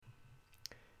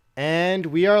And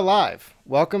we are live.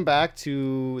 Welcome back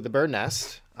to the Bird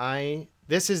Nest.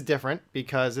 This is different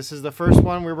because this is the first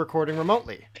one we're recording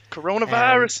remotely.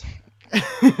 Coronavirus.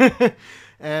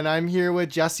 And I'm here with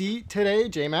Jesse today,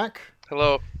 J-Mac.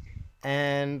 Hello.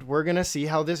 And we're going to see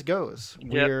how this goes.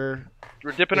 Yep.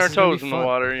 We're dipping our toes in the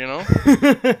water, you know?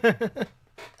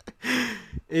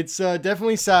 It's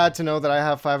definitely sad to know that I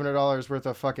have $500 worth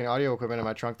of fucking audio equipment in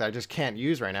my trunk that I just can't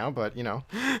use right now, but you know.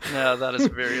 Yeah, that is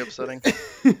very upsetting.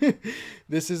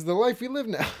 This is the life we live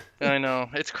now. I know.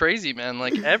 It's crazy, man.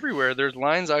 Like everywhere, there's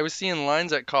lines. I was seeing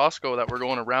lines at Costco that were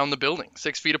going around the building,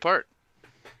 6 feet apart.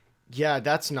 Yeah,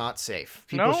 that's not safe.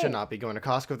 People No. should not be going to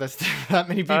Costco. That's that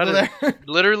many people there.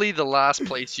 Literally the last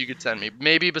place you could send me.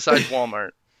 Maybe besides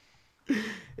Walmart.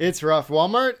 It's rough.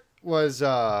 Walmart was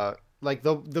like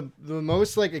the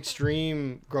most like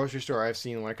extreme grocery store I've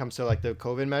seen when it comes to like the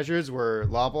COVID measures were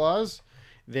Loblaws.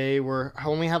 They were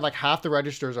only had like half the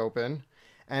registers open,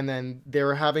 and then they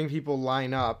were having people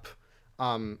line up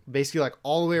basically like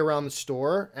all the way around the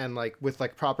store and like with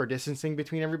like proper distancing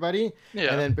between everybody.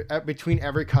 Yeah. And then between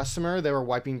every customer, they were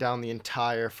wiping down the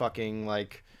entire fucking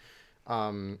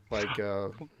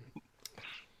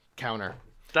counter.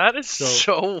 That is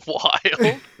so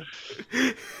wild.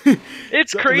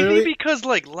 It's crazy literally, because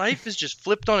like life is just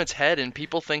flipped on its head and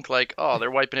people think like, oh,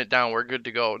 they're wiping it down, we're good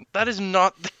to go. That is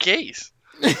not the case.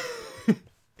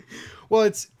 Well,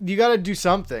 you got to do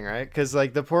something, right? Because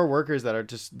like the poor workers that are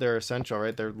they're essential,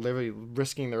 right? They're literally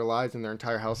risking their lives and their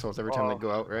entire households every time they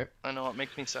go out, right? I know, it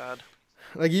makes me sad.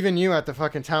 Like even you at the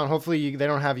fucking town, hopefully they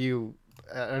don't have you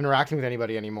interacting with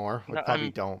anybody anymore. Like,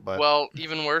 probably don't, but... Well,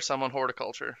 even worse, I'm on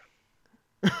horticulture.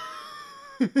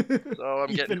 So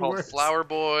I'm getting called flower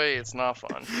boy. It's not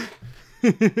fun.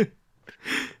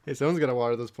 Hey, someone's got to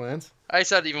water those plants. I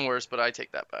said even worse, but I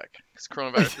take that back. Because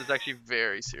coronavirus is actually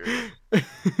very serious.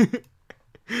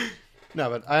 No,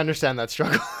 but I understand that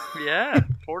struggle. Yeah,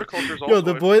 horticulture's also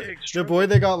the boy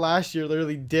they got last year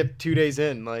literally dipped 2 days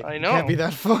in. Like, I know. It can't be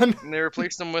that fun. And they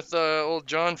replaced him with old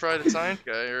John Frida science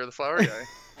guy, or the flower guy.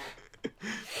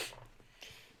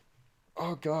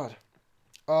 Oh, God.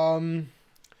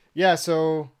 Yeah,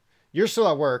 so you're still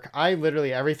at work. I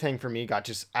literally, everything for me got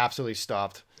just absolutely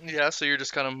stopped. Yeah, so you're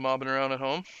just kind of mobbing around at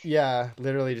home? Yeah,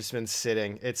 literally just been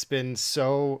sitting. It's been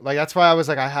so, like, that's why I was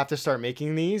like, I have to start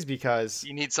making these because...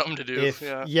 You need something to do,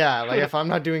 Yeah, like, if I'm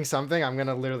not doing something, I'm going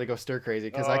to literally go stir crazy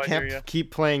because I can't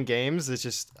keep playing games. It's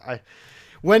just,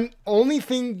 when only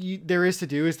thing there is to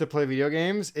do is to play video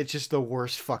games, it's just the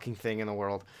worst fucking thing in the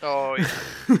world. Oh,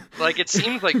 yeah. Like, it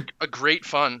seems like a great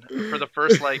fun for the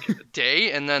first, like,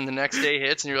 day, and then the next day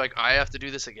hits, and you're like, I have to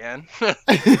do this again.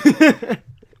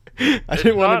 I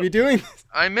didn't want to be doing this.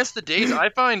 I miss the days. I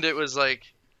find it was, like,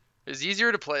 it's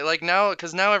easier to play. Like, now,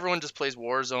 because now everyone just plays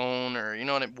Warzone, or, you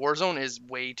know, and Warzone is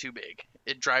way too big.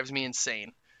 It drives me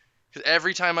insane. Because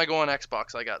every time I go on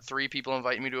Xbox, I got 3 people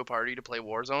inviting me to a party to play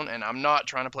Warzone, and I'm not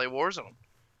trying to play Warzone.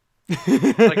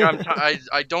 Like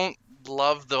I don't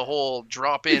love the whole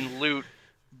drop-in loot,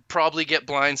 probably get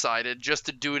blindsided just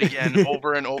to do it again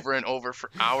over and over and over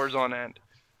for hours on end.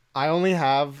 I only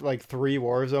have like 3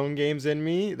 Warzone games in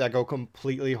me that go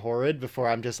completely horrid before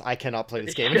I cannot play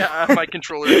this game anymore. Yeah, my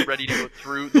controller is ready to go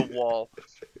through the wall.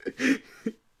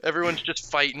 Everyone's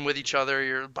just fighting with each other.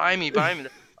 You're buy me.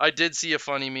 I did see a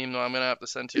funny meme, though. I'm going to have to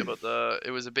send to you about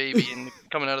it was a baby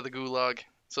coming out of the gulag.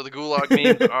 So the gulag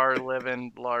memes are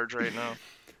living large right now.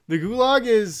 The gulag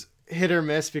is hit or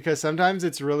miss because sometimes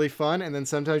it's really fun, and then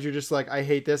sometimes you're just like, I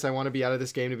hate this. I want to be out of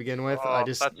this game to begin with.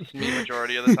 That's me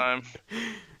majority of the time.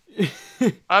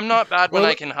 I'm not bad when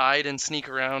I can hide and sneak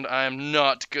around. I'm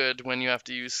not good when you have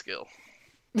to use skill.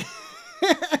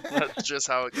 That's just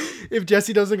how it goes. If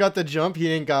Jesse doesn't got the jump,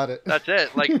 he ain't got it. That's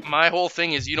it. Like, my whole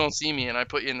thing is you don't see me and I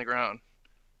put you in the ground.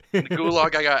 The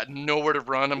gulag, I got nowhere to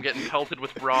run. I'm getting pelted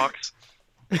with rocks.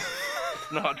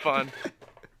 Not fun.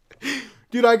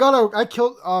 Dude, I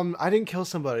didn't kill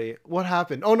somebody. What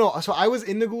happened? Oh no, so I was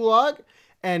in the gulag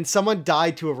and someone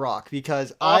died to a rock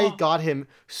because I got him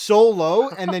so low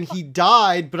and then he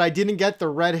died, but I didn't get the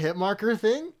red hit marker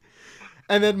thing.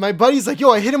 And then my buddy's like,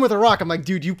 yo, I hit him with a rock. I'm like,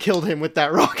 dude, you killed him with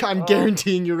that rock. I'm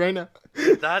guaranteeing you right now.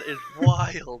 That is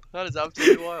wild. That is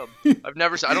absolutely wild. I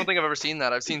don't think I've ever seen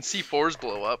that. I've seen C4s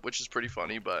blow up, which is pretty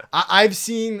funny, but... I've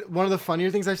seen, one of the funnier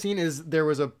things I've seen is there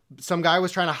was some guy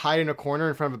was trying to hide in a corner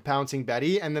in front of a pouncing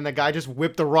Betty, and then the guy just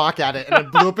whipped the rock at it, and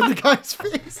it blew up in the guy's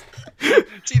face.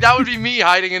 See, that would be me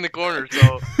hiding in the corner,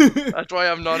 so that's why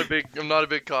I'm not a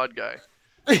big COD guy.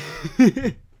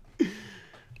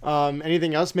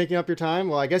 Anything else making up your time?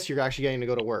 Well, I guess you're actually getting to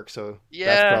go to work, so that's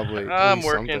Yeah, probably at I'm least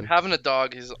working. something. Having a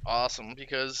dog is awesome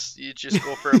because you just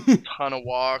go for a ton of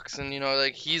walks, and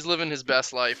like he's living his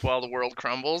best life while the world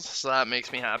crumbles. So that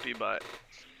makes me happy. But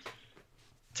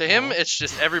to him, Aw. it's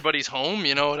just everybody's home.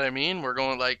 You know what I mean? We're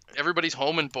going like everybody's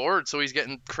home and bored, so he's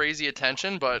getting crazy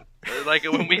attention. But like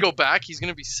when we go back, he's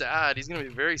gonna be sad. He's gonna be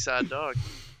a very sad dog.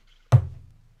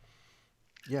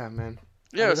 Yeah, man.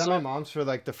 I Yeah. was at So my mom's for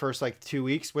like the first like 2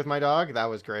 weeks with my dog. That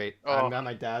was great. Oh. I'm at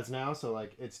my dad's now, so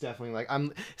like it's definitely like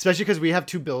I'm especially because we have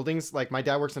two buildings. Like my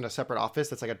dad works in a separate office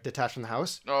that's like a detached from the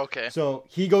house. okay. So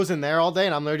he goes in there all day,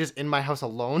 and I'm literally just in my house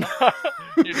alone.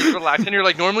 You're just relaxing. You're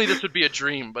like normally this would be a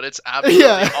dream, but it's absolutely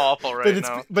awful right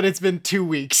now. But it's been 2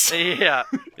 weeks. Yeah,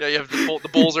 you have the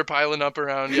bowls are piling up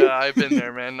around. Yeah, I've been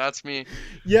there, man. That's me.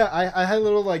 Yeah, I had a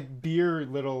little like beer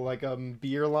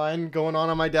line going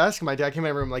on my desk. My dad came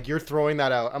in my room like, "You're throwing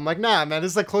that out." I'm like, "Nah, man.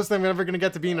 This is like closest I'm ever gonna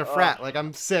get to being a frat. Like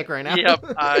I'm sick right now." Yep,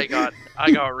 I got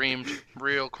reamed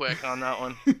real quick on that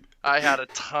one. I had a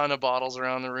ton of bottles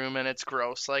around the room, and it's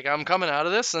gross. Like I'm coming out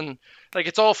of this, and like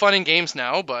it's all fun and games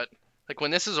now, but like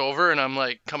when this is over, and I'm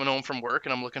like coming home from work,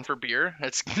 and I'm looking for beer,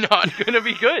 it's not gonna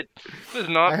be good. This is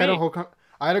not me.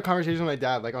 I had a conversation with my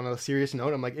dad, like on a serious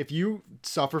note. I'm like, if you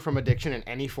suffer from addiction in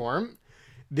any form,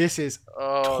 this is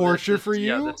torture for you,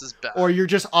 Yeah, this is bad. or you're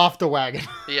just off the wagon.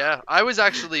 Yeah, I was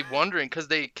actually wondering because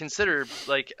they consider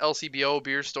like LCBO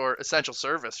beer store essential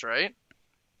service, right?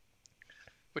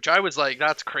 Which I was like,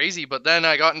 that's crazy. But then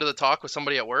I got into the talk with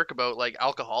somebody at work about like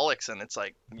alcoholics, and it's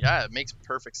like, yeah, it makes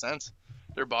perfect sense.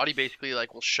 Their body basically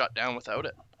like will shut down without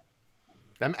it.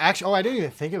 I didn't even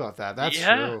think about that. That's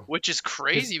true. Which is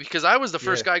crazy because I was the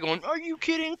first Yeah. guy going, "Are you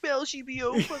kidding?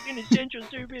 LCBO fucking essential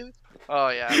service." Oh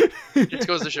yeah, just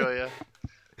goes to show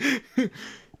you.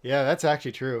 Yeah, that's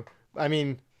actually true. I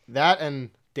mean, that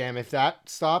and damn, if that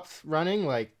stops running,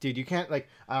 like, dude, you can't like,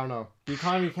 I don't know, the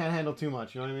economy can't handle too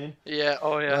much. You know what I mean? Yeah.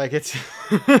 Oh yeah. Like it's.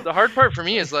 The hard part for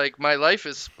me is like my life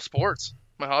is sports.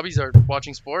 My hobbies are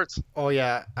watching sports. Oh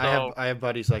yeah, I have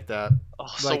buddies like that. Oh,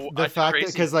 Like so the it's fact that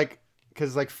crazy.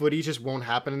 because like footy just won't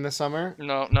happen in the summer,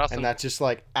 No, nothing. and that's just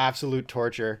like absolute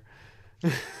torture.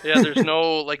 Yeah, there's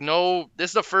no. This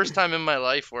is the first time in my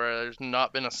life where there's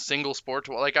not been a single sport.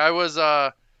 Like I was,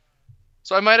 so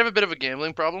I might have a bit of a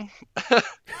gambling problem, but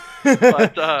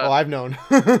Oh, I've known.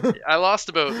 I lost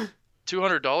about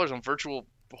 $200 on virtual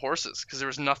horses because there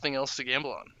was nothing else to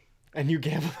gamble on. And you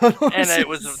gamble on And horses. it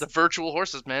was the virtual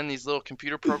horses, man. These little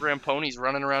computer programmed ponies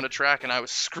running around a track, and I was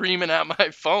screaming at my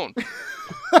phone.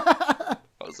 I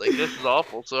was like, "This is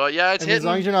awful." So yeah, it's And as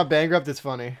long hitting. as you're not bankrupt, it's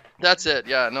funny. That's it.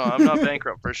 Yeah, no, I'm not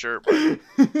bankrupt for sure, but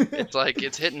it's like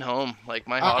it's hitting home. Like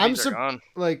my hobbies are gone.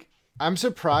 Like, I'm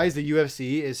surprised the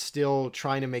UFC is still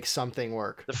trying to make something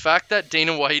work. The fact that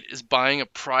Dana White is buying a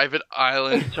private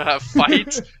island to have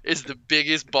fights is the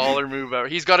biggest baller move ever.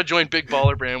 He's got to join Big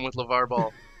Baller Brand with LeVar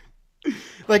Ball.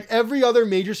 Like every other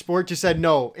major sport just said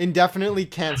no, indefinitely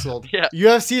canceled. Yeah.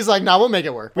 UFC is like, nah, we'll make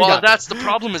it work. We Well, got that's this. the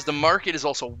problem is the market is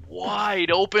also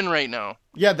wide open right now.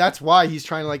 Yeah, that's why he's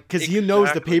trying to like, because he knows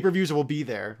the Exactly. pay-per-views will be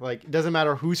there. Like, it doesn't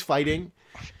matter who's fighting.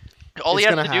 All he It's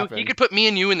has gonna to do, happen. he could put me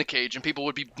and you in the cage, and people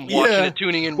would be watching Yeah. it,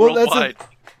 tuning in Well, that's worldwide.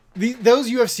 Those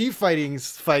UFC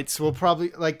fights will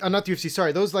probably like, not the UFC,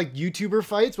 sorry, those like YouTuber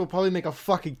fights will probably make a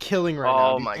fucking killing right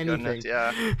now. Oh dude. my Anything. goodness,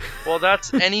 yeah. Well,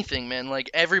 that's anything, man. Like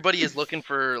everybody is looking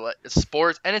for like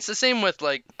sports, and it's the same with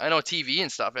like I know TV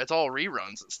and stuff. It's all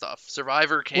reruns and stuff.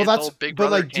 Survivor Well, canceled, that's Big but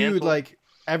Brother like, dude, canceled. like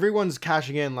everyone's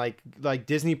cashing in. Like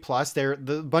Disney Plus, they're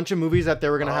the bunch of movies that they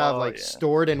were gonna have Oh, like yeah.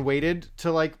 stored and waited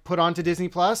to like put onto Disney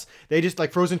Plus. They just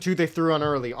like Frozen 2, they threw on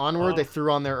early. Onward, Oh. they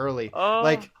threw on there early. Oh,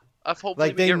 Like, I hope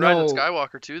like, we they get Rise of know-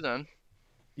 Skywalker too. Then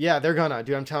yeah, they're gonna,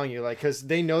 dude. I'm telling you, like, because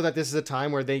they know that this is a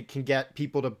time where they can get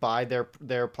people to buy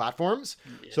their platforms.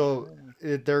 So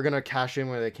they're gonna cash in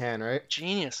where they can, right?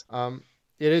 genius.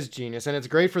 It is genius, and it's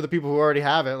great for the people who already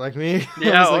have it, like me.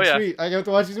 Yeah, I was oh, like, yeah. sweet, I get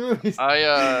to watch these movies.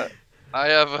 I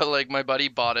have like my buddy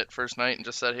bought it first night and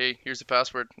just said, "Hey, here's the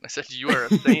password." I said, "You are a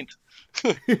saint."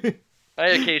 I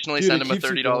occasionally Dude, send it him a keeps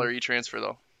you $30 going. e-transfer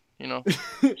though. You know,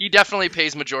 he definitely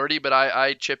pays majority, but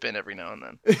I chip in every now and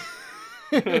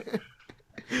then.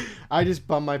 I just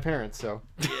bum my parents, so.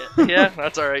 Yeah,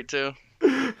 that's all right too.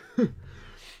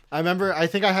 I remember, I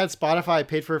think I had Spotify, I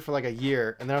paid for it for like a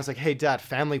year, and then I was like, hey, Dad,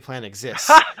 Family Plan exists.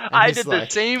 And I he's did like-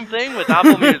 the same thing with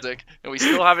Apple Music, and we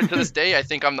still have it to this day. I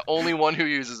think I'm the only one who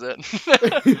uses it.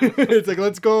 It's like,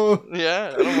 let's go.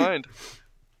 Yeah, I don't mind.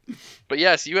 But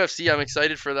yes, UFC, I'm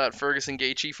excited for that Ferguson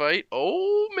Gaethje fight.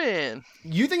 Oh man.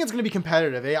 You think it's going to be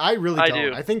competitive, eh? I really I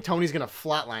don't. do. I think Tony's going to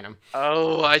flatline him.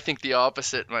 Oh, I think the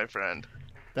opposite, my friend.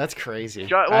 That's crazy.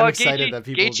 Well, I'm excited that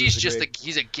people Gaethje's disagree.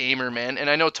 he's a gamer, man, and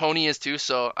I know Tony is too.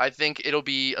 So I think it'll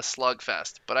be a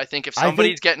slugfest. But I think if I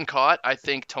somebody's think getting caught, I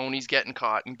think Tony's getting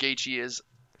caught, and Gaethje is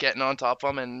getting on top of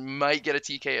him and might get a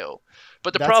TKO.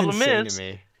 But the that's problem insane to is,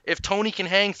 me. if Tony can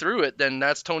hang through it, then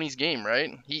that's Tony's game,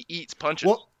 right? He eats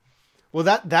punches. Well,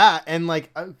 that and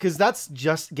like, because that's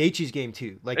just Gaethje's game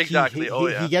too. Like Exactly.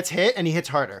 he gets hit and he hits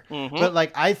harder. Mhm. But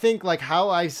like, I think like how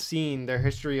I've seen their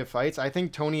history of fights, I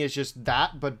think Tony is just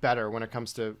that, but better when it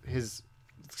comes to his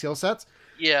skill sets.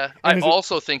 Yeah, And I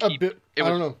also think I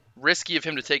don't know. risky of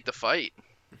him to take the fight.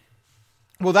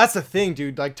 Well, that's the thing,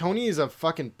 dude. Like Tony is a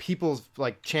fucking people's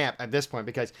like champ at this point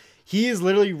because he is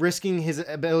literally risking his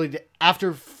ability to,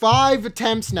 after 5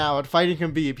 attempts now at fighting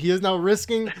Khabib, he is now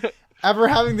risking ever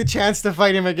having the chance to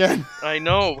fight him again. I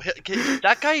know.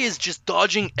 That guy is just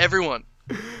dodging everyone.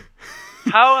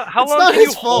 How It's long not can you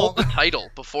his hold fault. the title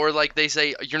before like they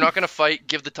say you're not gonna fight,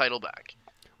 give the title back?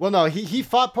 Well, no, he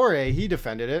fought Poirier. He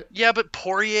defended it. Yeah, but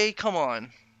Poirier, come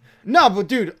on. No, but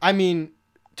dude, I mean,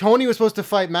 Tony was supposed to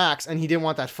fight Max, and he didn't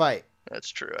want that fight. That's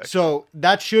true. Actually. So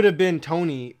that should have been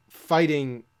Tony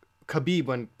fighting Khabib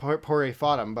when Poirier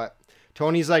fought him. But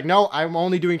Tony's like, no, I'm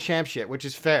only doing champ shit, which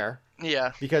is fair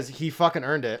Yeah, because he fucking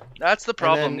earned it. that's the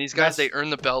problem. then These guys, that's- they earn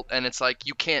the belt, and it's like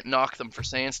you can't knock them for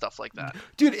saying stuff like that.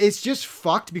 Dude, it's just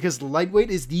fucked because lightweight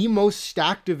is the most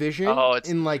stacked division It's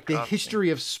in like the disgusting. history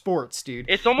of sports, dude.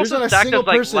 It's almost There's not as a stacked single as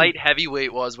like person- light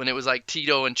heavyweight was when it was like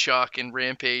Tito and Chuck and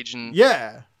Rampage and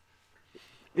Yeah.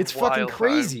 It's fucking Wild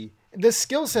crazy. The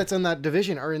skill sets in that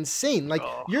division are insane. Like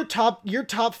Oh. you're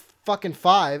top fucking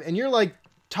 5 and you're like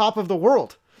top of the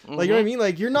world. Like you know what I mean?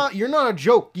 Like you're not a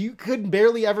joke. You could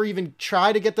barely ever even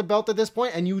try to get the belt at this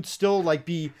point and you would still like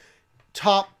be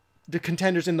top the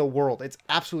contenders in the world. It's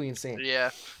absolutely insane.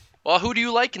 Yeah. Well, who do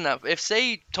you like in that? If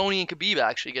say Tony and Khabib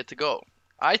actually get to go,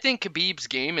 I think Khabib's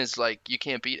game is like you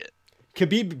can't beat it.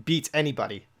 Khabib beats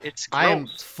anybody. It's gross. I am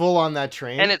full on that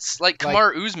train. And it's like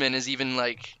Kamaru Usman is even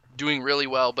like doing really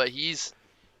well, but he's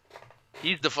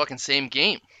the fucking same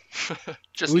game.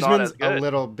 Just not as Usman's good. a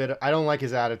little bit. I don't like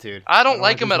his attitude. I don't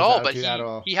like him at Usman's all, but attitude at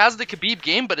all. he has the Khabib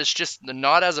game, but it's just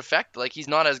not as effective. Like he's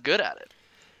not as good at it.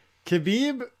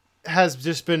 Khabib has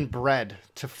just been bred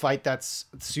to fight that's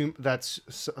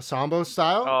Sambo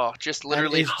style, Oh, just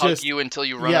literally it's hug just- you until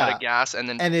you run yeah. out of gas, and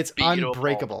then and it's beat you to a pulp.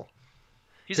 unbreakable.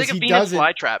 He's like 'Cause a he Venus doesn't-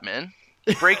 flytrap, man.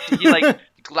 He breaks. He like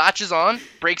latches on,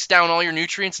 breaks down all your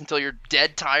nutrients until you're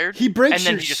dead tired. He breaks and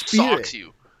then your he just spirit. socks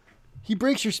you. He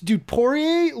breaks your dude.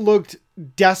 Poirier looked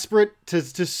desperate to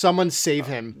someone save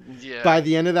him. Yeah. By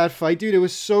the end of that fight, dude, it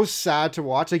was so sad to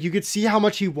watch. Like you could see how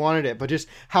much he wanted it, but just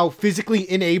how physically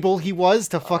unable he was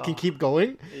to fucking keep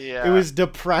going. Yeah. It was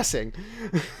depressing.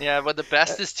 Yeah, but the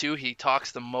best is too. He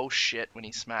talks the most shit when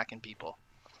he's smacking people.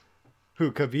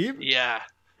 Who, Khabib? Yeah.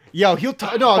 Yo, he'll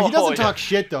talk. No, he doesn't yeah. talk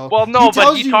shit though. Well, no, but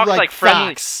tells he you, talks like friendly.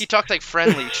 facts. He talks like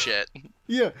friendly shit.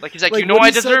 Yeah. Like he's like, Like, you know, what I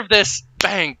he said- deserve this.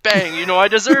 Bang, bang. You know, I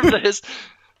deserve this.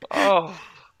 Oh.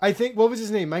 I think what was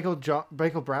his name? Michael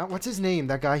Brown. What's his name?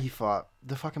 That guy he fought,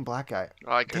 the fucking black guy.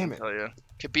 Oh, I couldn't Damn it. tell you.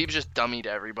 Khabib's just dummied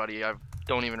everybody. I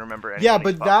don't even remember anything. Yeah,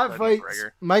 but that fight,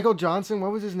 Michael Johnson.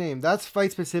 What was his name? That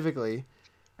fight specifically,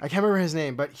 I can't remember his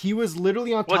name, but he was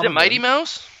literally on top. Was it of Mighty him.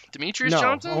 Mouse? Demetrius No.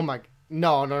 Johnson? Oh my.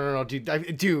 No,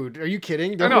 dude. Dude, are you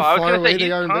kidding? I They're know. I how was far gonna away say they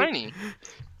he's are. tiny.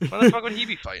 Why the fuck would he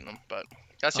be fighting him? But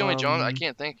that's the only John I Um,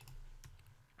 can't think.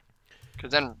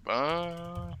 Cause then,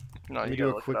 no, Let you me do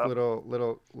gotta a look quick it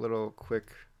up. little quick.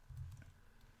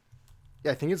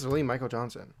 Yeah, I think it's really Michael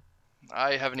Johnson.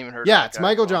 I haven't even heard. Yeah, of it's that guy,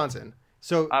 Michael so Johnson.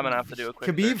 So I'm gonna have to do a quick.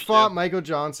 Khabib search, fought too. Michael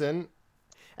Johnson,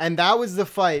 and that was the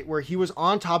fight where he was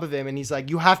on top of him, and he's like,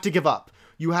 "You have to give up.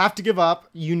 You have to give up.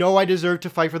 You know I deserve to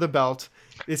fight for the belt.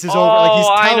 This is over." Like he's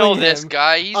Oh, telling I know him this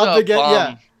guy. He's of a the get-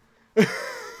 bum. yeah.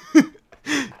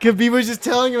 Khabib was just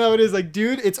telling him how it is. Like,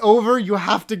 dude, it's over. You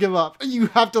have to give up. You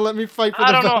have to let me fight for I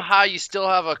the don't belt. know how you still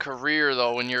have a career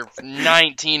though when you're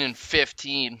 19 and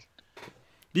 15.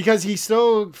 Because he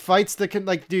still fights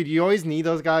like, dude, you always need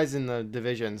those guys in the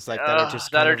divisions like that are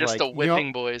just that kind are of just like, the you know-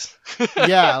 whipping boys.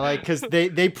 yeah, like because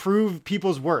they prove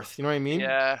people's worth. You know what I mean?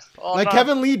 Yeah. Oh, Like no,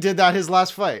 Kevin Lee did that his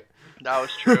last fight. That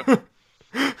was true.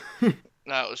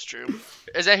 That was true.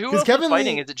 Is that who 'Cause else is Kevin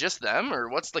fighting? Lee- Is it just them or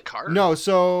what's the card? No,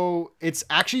 so it's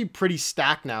actually pretty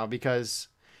stacked now because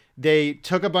they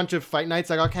took a bunch of fight nights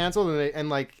that got canceled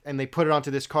and they put it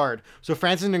onto this card. So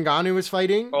Francis Ngannou is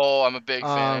fighting. Oh, I'm a big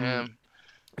fan of him.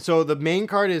 So the main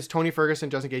card is Tony Ferguson,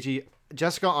 Justin Gaethje,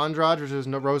 Jessica Andrade versus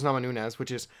Rose Namajunas,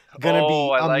 which is gonna be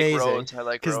I like amazing. Rose. I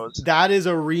like Rose. That is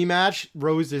a rematch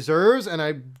Rose deserves, and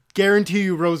I guarantee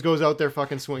you Rose goes out there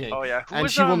fucking swinging. Oh yeah.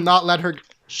 She will not let her.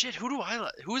 Shit, who do I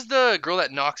like? Who's the girl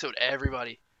that knocks out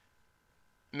everybody?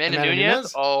 Amanda Amanda Nunes?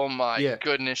 Nunes? Oh my Yeah.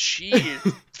 goodness, she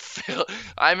is.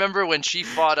 I remember when she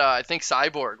fought. I think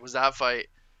Cyborg was that fight.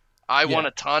 I won Yeah.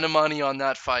 a ton of money on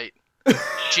that fight.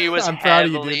 She was I'm proud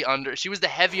of you, heavily dude. under. She was the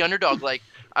heavy underdog. Like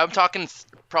I'm talking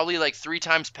probably like 3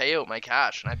 times payout my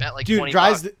cash, and I bet like Dude,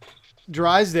 $20.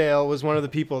 Drysdale was one of the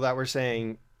people that were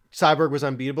saying Cyborg was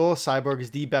unbeatable. Cyborg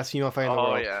is the best female fighter in the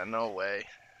Oh world. yeah, no way.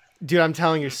 Dude, I'm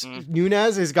telling you, Mm-mm.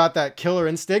 Nunes has got that killer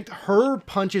instinct. Her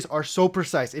punches are so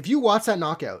precise. If you watch that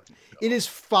knockout, it is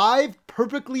 5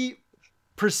 perfectly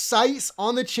precise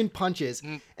on the chin punches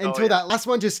until that last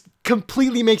one just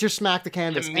completely makes her smack the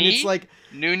canvas. To And it's me, like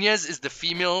Nunez is the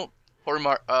female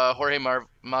Jorge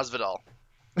Masvidal.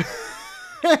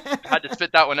 Had to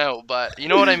spit that one out, but you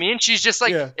know what I mean? She's just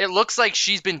like, Yeah. it looks like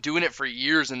she's been doing it for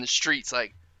years in the streets.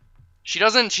 Like,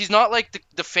 she's not like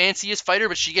the fanciest fighter,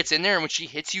 but she gets in there and when she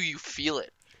hits you, you feel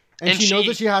it. And she knows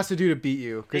what she has to do to beat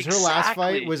you. Because her last fight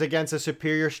Exactly. was against a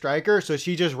superior striker, so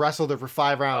she just wrestled her for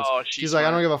 5 rounds. Oh, she's like, I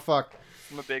don't give a fuck.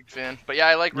 I'm a big fan. But yeah,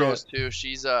 I like Yeah. Rose too.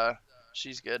 She's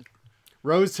good.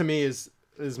 Rose to me is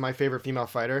my favorite female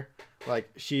fighter. Like,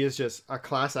 she is just a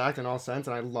class act in all sense,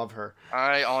 and I love her.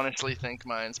 I honestly think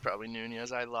mine's probably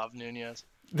Nunez. I love Nunez.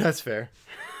 That's fair.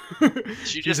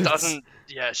 She just doesn't.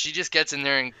 Yeah, she just gets in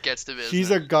there and gets to business. She's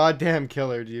a goddamn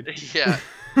killer, dude. Yeah.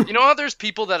 You know how there's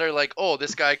people that are like, oh,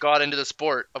 this guy got into the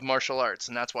sport of martial arts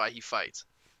and that's why he fights.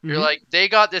 You're Mhm. like, they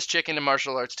got this chick into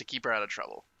martial arts to keep her out of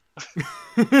trouble.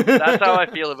 That's how I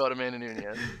feel about Amanda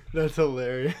Nunes. That's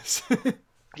hilarious.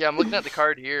 Yeah, I'm looking at the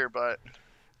card here, but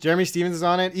Jeremy Stevens is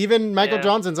on it. Even Michael Yeah.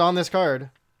 Johnson's on this card.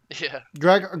 yeah,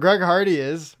 Greg Hardy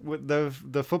is with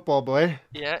the football boy.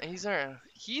 yeah, he's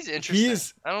interesting.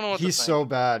 I don't know what to He's think. so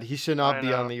bad. He should not I be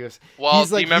know. on the UFC. Well, he's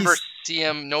do like, you remember he's-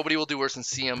 CM? Nobody will do worse than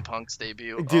CM Punk's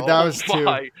debut. Dude, that was too.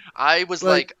 my. I was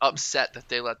Like- like upset that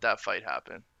they let that fight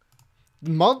happen.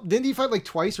 Didn't he fight like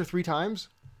twice or 3 times?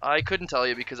 I couldn't tell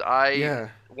you because Yeah.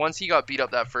 once he got beat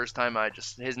up that first time,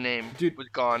 his name Dude. was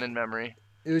gone in memory.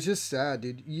 It was just sad,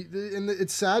 dude.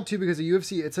 It's sad too because the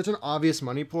UFC, it's such an obvious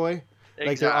money ploy.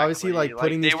 Like, they're obviously, like,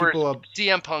 putting these people up-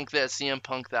 CM Punk this, CM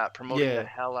Punk that, promoting Yeah. the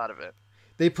hell out of it.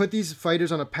 They put these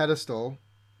fighters on a pedestal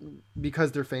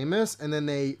because they're famous, and then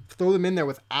they throw them in there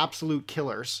with absolute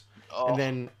killers, Oh, and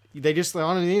then they just,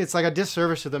 honestly, it's like a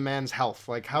disservice to the man's health.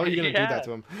 Like, how are you gonna do Yeah. that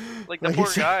to him? like the like poor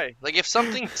it's- guy. Like if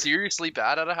something seriously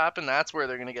bad had to happen, that's where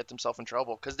they're gonna get themselves in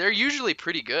trouble because they're usually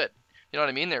pretty good. You know what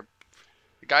I mean? The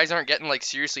guys aren't getting like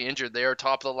seriously injured. They are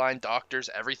top of the line doctors,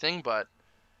 everything. But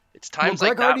it's times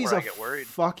Greg like that Hardy's where I a get worried.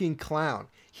 fucking clown.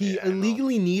 He Yeah, I know.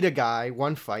 illegally kneed a guy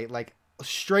one fight, like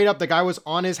straight up. The guy was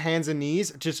on his hands and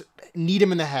knees, just kneed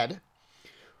him in the head.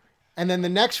 And then the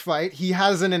next fight, he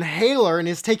has an inhaler and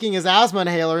is taking his asthma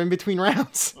inhaler in between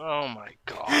rounds, Oh my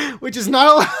god! which is not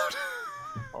allowed.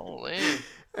 Holy.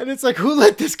 And it's like, who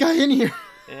let this guy in here?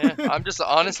 Yeah,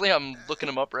 I'm looking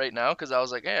him up right now because I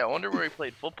was like, hey, I wonder where he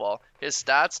played football. His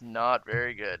stats not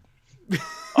very good.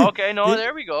 Okay, no,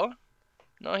 there we go.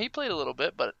 No, he played a little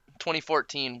bit, but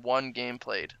 2014, 1 game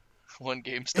played, 1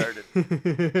 game started.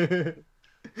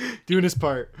 Doing his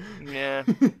part. Yeah.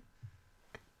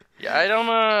 Yeah, I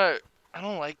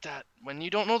don't like that. When you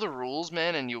don't know the rules,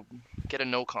 man, and you get a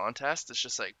no contest, it's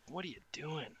just like, what are you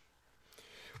doing?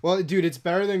 Well, dude, it's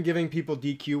better than giving people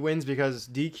DQ wins because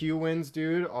DQ wins,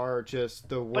 dude, are just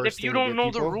the worst. But if you thing to don't give know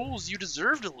people. the rules, you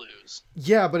deserve to lose.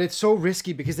 Yeah, but it's so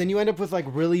risky because then you end up with like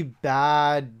really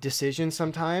bad decisions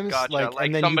sometimes. Gotcha. Like,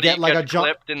 and then you somebody get like a gets John.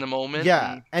 clipped in the moment.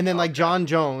 Yeah, and then like Okay. John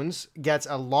Jones gets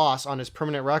a loss on his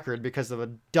permanent record because of a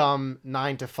dumb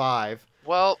 9-5.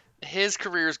 Well, his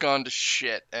career's gone to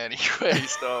shit anyway,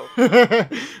 so.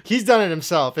 He's done it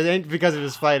himself. It ain't because of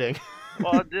his fighting.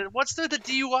 Well, what's the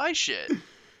DUI shit?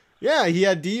 Yeah, he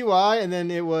had DUI, and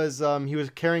then it was he was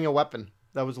carrying a weapon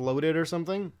that was loaded or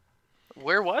something.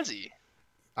 Where was he?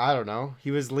 I don't know.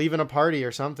 He was leaving a party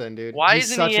or something, dude. Why He's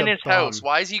isn't such he in a his bum. house?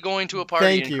 Why is he going to a party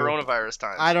Thank in you. coronavirus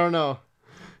times? I don't know.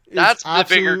 It's That's the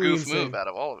bigger absolutely goof insane. move out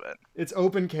of all of it. It's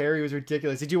open carry. It was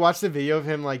ridiculous. Did you watch the video of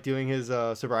him like doing his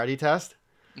sobriety test?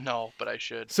 No, but I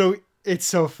should. So it's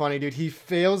so funny, dude. He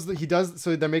fails. He does.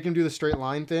 So they're making him do the straight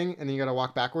line thing, and then you gotta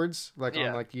walk backwards, like Yeah.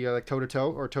 on like you like toe to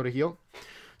toe or toe to heel.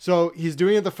 So he's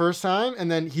doing it the first time, and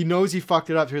then he knows he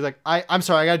fucked it up. So he's like, I'm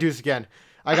sorry, I gotta do this again.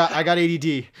 I got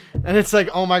ADD, and it's like,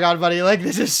 oh my god, buddy, like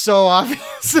this is so obvious.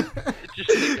 Just like,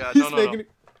 He's no. making-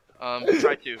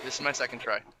 Try 2. This is my second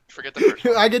try. Forget the first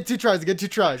one. I get 2 tries. I get 2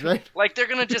 tries, right? Like they're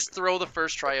gonna just throw the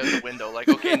first try out the window. Like,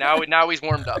 okay, now he's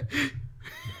warmed up.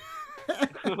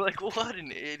 Like, what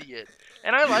an idiot.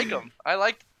 And I like him. I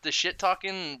like the shit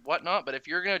talking and whatnot, but if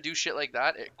you're gonna do shit like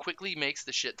that, it quickly makes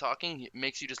the shit talking, it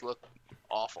makes you just look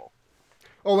awful.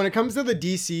 Oh, when it comes to the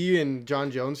DC and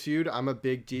John Jones feud, I'm a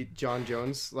big John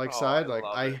Jones like Oh, I side. Like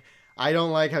love it. I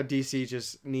don't like how DC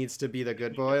just needs to be the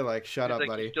good boy. Like shut He's up, like,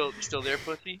 buddy. you still there,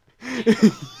 pussy?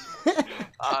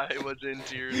 I was in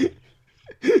tears.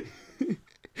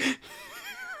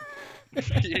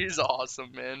 He's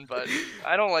awesome, man. But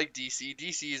I don't like DC.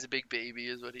 DC is a big baby,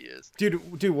 is what he is.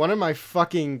 Dude, one of my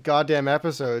fucking goddamn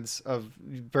episodes of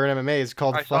Burn MMA is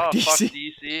called I Fuck saw Fuck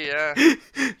DC. DC,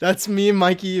 yeah. That's me and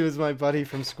Mikey, who was my buddy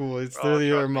from school. It's Oh,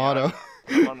 literally our trust me, motto.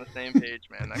 I'm on the same page,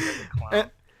 man. That guy's a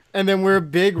clown. And then we're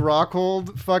big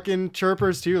Rockhold fucking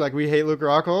chirpers too. Like we hate Luke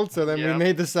Rockhold, so then we Yep.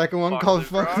 made the second one Fuck called Luke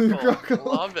Fuck Luke Rockhold. Rockhold.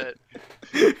 Love it.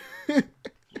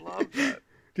 Love that.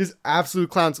 Just absolute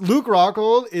clowns. Luke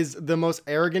Rockhold is the most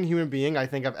arrogant human being I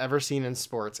think I've ever seen in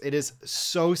sports. It is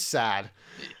so sad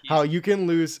how you can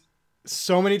lose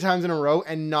so many times in a row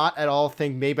and not at all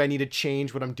think maybe I need to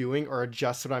change what I'm doing or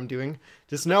adjust what I'm doing.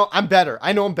 Just know I'm better.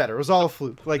 I know I'm better. It was all a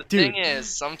fluke. Like, The dude. thing is,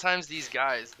 sometimes these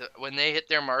guys, when they hit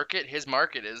their market, his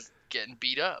market is getting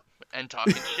beat up and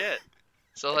talking shit.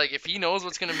 So, like, if he knows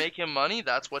what's going to make him money,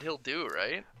 that's what he'll do,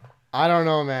 right? I don't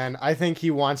know, man. I think he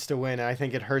wants to win, and I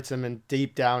think it hurts him and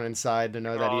deep down inside to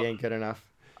know that he ain't good enough.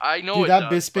 I know Dude, it that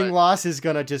does, Bisping but loss is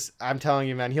gonna just, I'm telling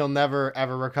you, man, he'll never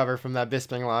ever recover from that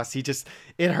Bisping loss.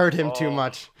 It hurt him too Oh.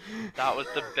 much. that was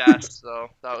the best, though.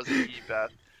 That was the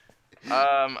best.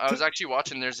 I was actually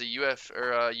watching, there's a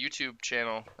YouTube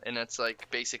channel, and it's like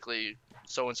basically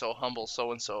so-and-so humble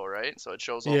so-and-so, right? So it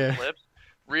shows all Yeah. the clips.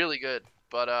 Really good.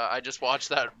 But I just watched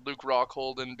that Luke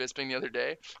Rockhold and Bisping the other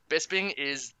day. Bisping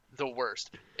is the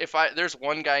worst. There's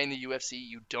one guy in the UFC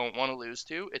you don't want to lose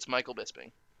to, it's Michael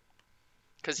Bisping.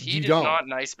 Because he's not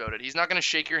nice about it. He's not going to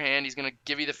shake your hand. He's going to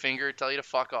give you the finger, tell you to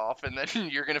fuck off, and then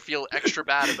you're going to feel extra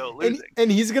bad about losing.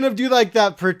 And he's gonna do like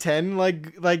that pretend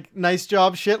like nice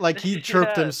job shit. Like he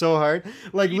chirped him so hard.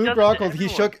 Like He Luke does it to Rockhold,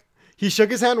 everyone. he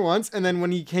shook his hand once, and then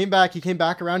when he came back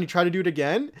around. He tried to do it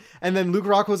again, and then Luke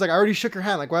Rockhold was like, "I already shook your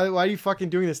hand. Like, why are you fucking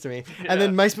doing this to me?" And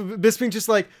then Mike Bisping just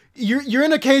like, "You're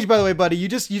in a cage, by the way, buddy. You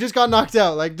just got knocked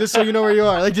out. Like, just so you know where you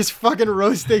are. Like, just fucking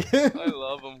roasting him." I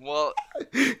love him. Well,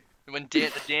 when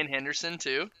Dan Henderson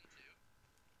too.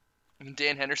 When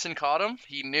Dan Henderson caught him,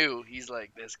 he knew. He's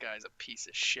like, this guy's a piece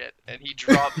of shit, and he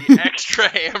dropped the extra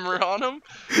hammer on him.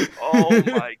 Oh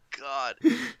my god,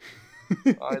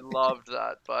 I loved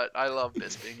that. But I love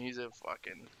Bisping. He's a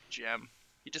fucking gem.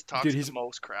 He just talks the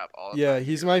most crap all the time.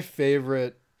 He's my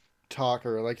favorite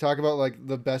talker. Like, talk about like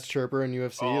the best chirper in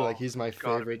UFC. Oh, like, he's my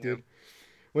favorite dude. him.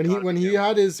 When he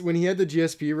had the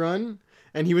GSP run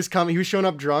and he was showing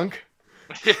up drunk.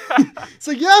 It's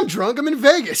like, yeah, I'm drunk. I'm in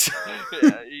Vegas.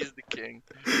 Yeah, he's the king.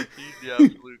 He's the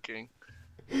absolute king.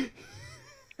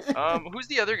 Who's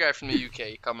the other guy from the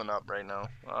UK coming up right now?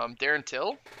 Darren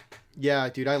Till? Yeah,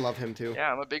 dude, I love him too.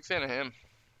 Yeah, I'm a big fan of him.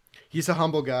 He's a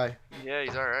humble guy. Yeah,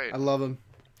 he's alright. I love him.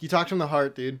 He talks from the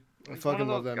heart, dude. I He's fucking one of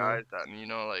love those that guys man. that, you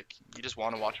know, like, you just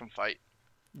want to watch him fight.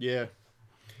 Yeah.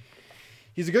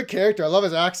 He's a good character. I love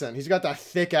his accent. He's got that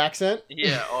thick accent.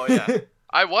 Yeah, oh yeah.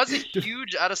 I was a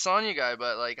huge Adesanya guy,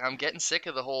 but, like, I'm getting sick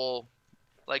of the whole,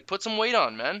 like, put some weight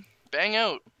on, man. Bang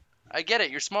out. I get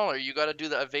it. You're smaller. You got to do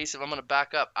the evasive. I'm going to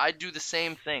back up. I do the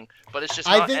same thing, but it's just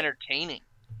not entertaining.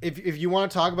 If you want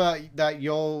to talk about that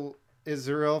Yoel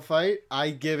Israel fight, I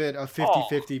give it a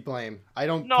 50-50 blame. I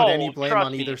don't put any blame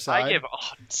on either side. I give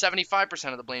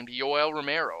 75% of the blame to Yoel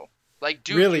Romero. Like,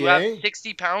 dude, really, you have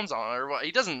 60 pounds on, or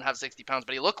he doesn't have 60 pounds,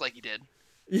 but he looked like he did.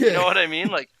 Yeah. You know what I mean?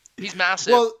 Like, he's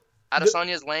massive. Well,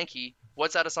 Adesanya's lanky.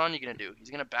 What's Adesanya gonna do? He's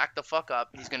gonna back the fuck up.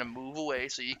 He's gonna move away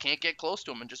so you can't get close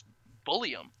to him and just bully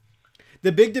him.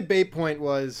 The big debate point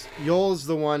was Yoel's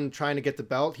the one trying to get the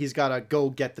belt. He's got to go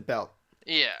get the belt.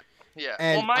 Yeah, yeah.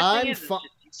 And well, my thing is just,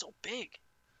 he's so big.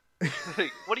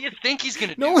 Like, what do you think he's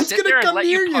gonna do? No one's Sit gonna there and come let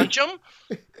near you punch him?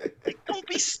 Like, don't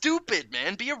be stupid,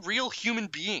 man. Be a real human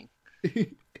being.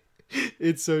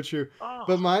 It's so true. Oh.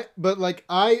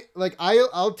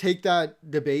 I'll take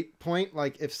that debate point.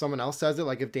 Like, if someone else says it,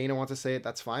 like if Dana wants to say it,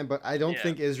 that's fine. But I don't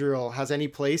think Israel has any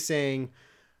place saying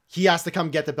he has to come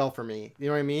get the belt for me. You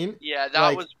know what I mean? Yeah,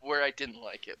 that was where I didn't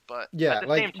like it. But yeah, at the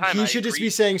like same time, he should just be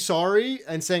saying sorry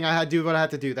and saying I had to do what I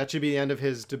had to do. That should be the end of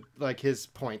his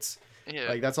points. Yeah.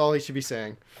 Like, that's all he should be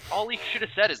saying. All he should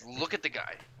have said is, "Look at the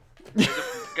guy. The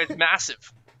guy's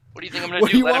massive. What do you think I'm gonna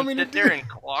do? Let him sit there and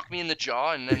clock me in the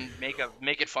jaw and then make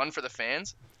it fun for the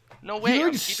fans? No way.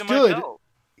 I'm keeping my belt."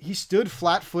 He stood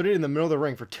flat-footed in the middle of the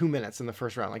ring for 2 minutes in the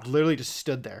first round. Like, literally just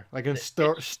stood there, like, and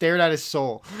stared at his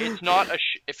soul. It's not a.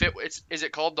 Is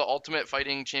it called the Ultimate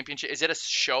Fighting Championship? Is it a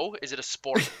show? Is it a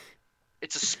sport?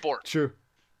 It's a sport. True.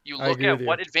 You look at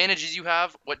what advantages you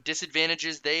have, what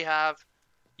disadvantages they have.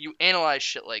 You analyze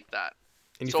shit like that.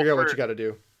 And you So figure out what for- you got to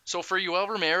do. So for Yoel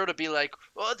Romero to be like,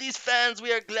 "Oh, these fans,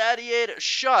 we are gladiators."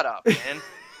 Shut up, man.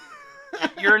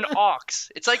 You're an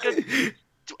ox. It's like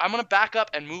I'm gonna back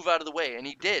up and move out of the way, and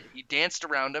he did. He danced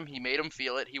around him. He made him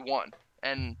feel it. He won.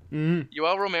 And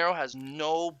Yoel Romero has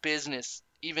no business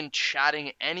even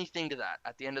chatting anything to that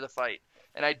at the end of the fight.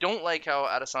 And I don't like how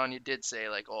Adesanya did say,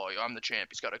 like, "Oh, I'm the champ.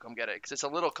 He's got to come get it," because it's a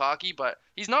little cocky, but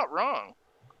he's not wrong.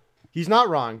 He's not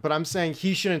wrong, but I'm saying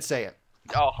he shouldn't say it.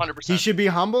 Oh, 100%. He should be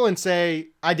humble and say,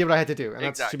 "I did what I had to do," and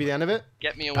that should be the end of it.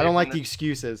 Get me away. I don't like this, the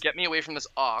excuses. Get me away from this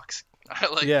ox. I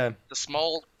like the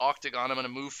small octagon. I'm gonna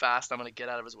move fast. I'm gonna get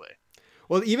out of his way.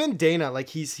 Well, even Dana, like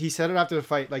he said it after the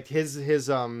fight, like his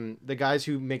the guys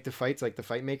who make the fights, like the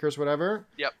fight makers, whatever.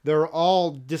 Yep. They're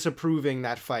all disapproving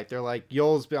that fight. They're like,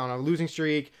 Yoel's been on a losing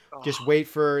streak. Oh.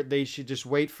 They should just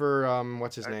wait for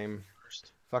what's his name?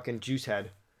 First. Fucking Juicehead.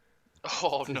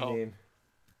 Oh What's his no. name?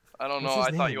 I don't know. What's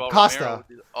his I thought name? you all Costa.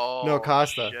 Oh No,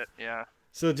 Costa. Shit. Yeah.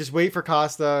 So just wait for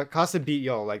Costa. Costa beat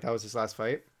Yoel, like that was his last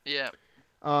fight. Yeah.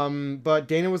 But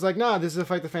Dana was like, "Nah, this is a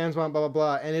fight the fans want, blah blah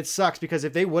blah," and it sucks because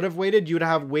if they would have waited, you'd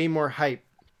have way more hype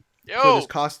for this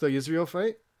Costa Israel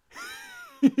fight.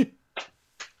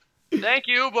 Thank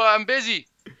you, but I'm busy.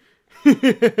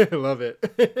 Love it.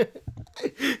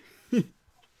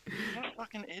 What a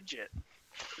fucking idiot.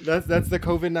 That's the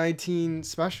COVID-19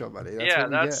 special, buddy.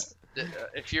 That's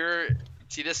if you're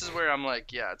see, this is where I'm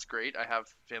like, yeah, it's great. I have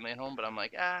family at home, but I'm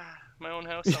like, my own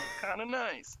house sounds kind of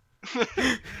nice.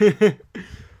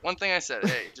 One thing I said,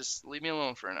 hey, just leave me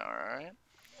alone for an hour, all right?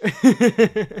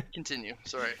 Continue.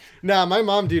 Sorry. Nah, my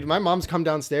mom's come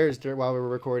downstairs while we were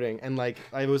recording, and like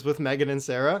I was with Megan and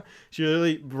Sarah. She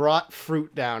literally brought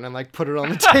fruit down and like put it on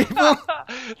the table.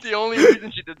 The only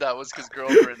reason she did that was because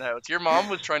girls were in the house. Your mom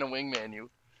was trying to wingman you.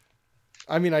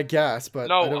 I mean, I guess, but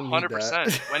no, I don't 100%. Need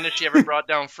that. When did she ever brought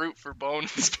down fruit for Bone and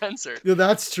Spencer? Yo,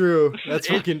 that's true. That's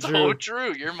fucking true. So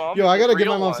true. Your mom. Yo, I gotta give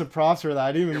my mom some props for that.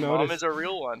 I didn't even notice. Your mom is a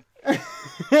real one.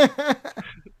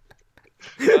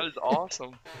 That is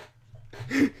awesome.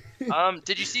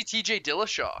 Did you see TJ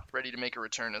Dillashaw ready to make a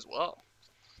return as well?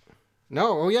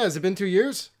 No. Oh yeah. Has it been 2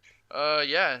 years?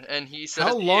 Yeah, and he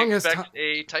said he expects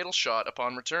a title shot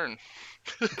upon return.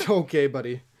 Okay,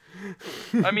 buddy.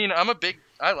 I mean,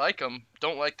 I like him.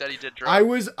 Don't like that he did drop. I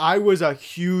was a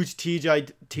huge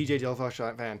TJ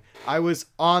Dillashaw fan. I was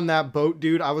on that boat,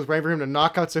 dude. I was ready for him to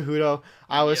knock out Cejudo.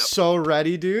 I was so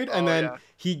ready, dude. And then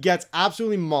he gets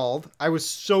absolutely mauled. I was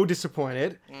so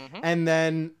disappointed. Mm-hmm. And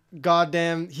then,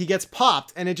 goddamn, he gets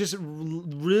popped, and it just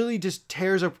really just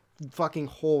tears a fucking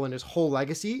hole in his whole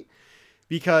legacy.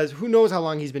 Because who knows how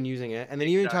long he's been using it. And then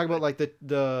even talk about like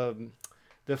the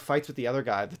fights with the other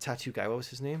guy, the tattoo guy. What was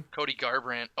his name? Cody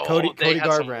Garbrandt. Oh, Cody had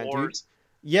Garbrandt, some wars. Dude.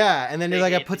 Yeah, and then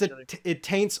it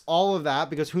taints all of that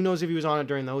because who knows if he was on it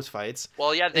during those fights.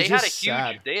 Well, yeah, they had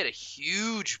a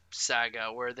huge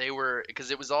saga where they were, because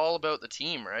it was all about the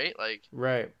team, right? Like,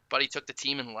 right. But he took the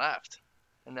team and left,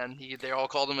 and then they all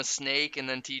called him a snake, and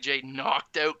then TJ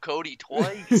knocked out Cody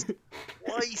twice.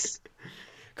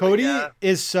 Cody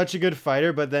is such a good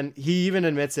fighter, but then he even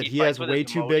admits it. He has way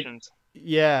too big.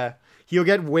 Yeah.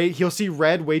 He'll see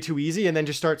red way too easy and then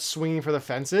just start swinging for the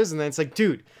fences. And then it's like,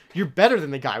 dude, you're better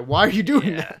than the guy. Why are you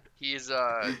doing that? He is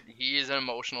an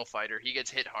emotional fighter. He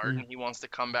gets hit hard and he wants to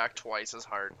come back twice as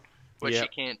hard, which he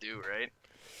can't do, right?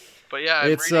 But yeah,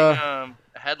 I'm reading a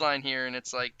headline here, and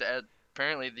it's like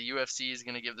apparently the UFC is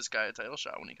going to give this guy a title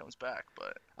shot when he comes back.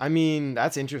 But I mean,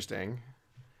 that's interesting.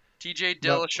 TJ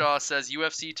Dillashaw says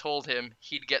UFC told him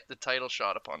he'd get the title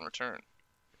shot upon return.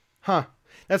 Huh.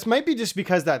 That might be just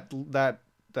because that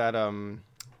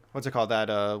what's it called?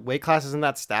 That weight class isn't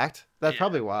that stacked. That's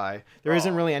probably why. There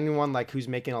isn't really anyone like who's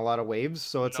making a lot of waves,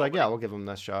 so it's like, yeah, we'll give him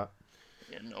this shot.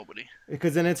 Yeah, nobody.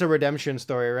 Because then it's a redemption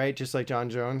story, right? Just like John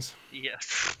Jones. Yeah.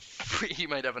 He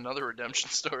might have another redemption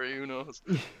story, who knows.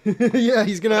 Yeah,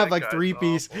 he's going to have like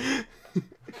 3-piece. I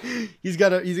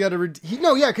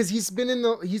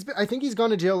think he's gone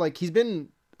to jail, like he's been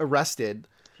arrested.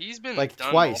 He's been like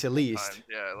twice at least. Times.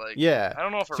 Yeah, like I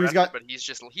don't know if arrested, but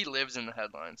he lives in the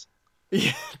headlines.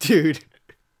 Yeah, dude.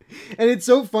 And it's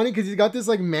so funny because he's got this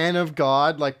like man of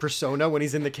God like persona when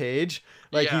he's in the cage.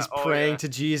 Like he's praying to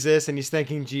Jesus and he's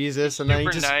thanking Jesus, and then he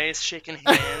just nice, shaking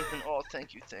hands and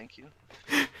thank you.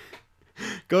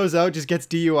 Goes out, just gets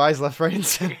DUIs left, right, and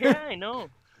center. Yeah, I know.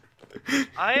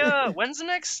 When's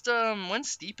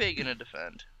Stipe gonna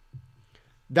defend?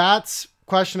 That's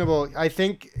questionable. I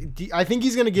think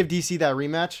he's gonna give DC that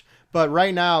rematch, but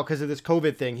right now because of this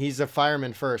COVID thing, he's a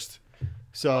fireman first.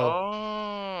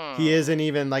 So he isn't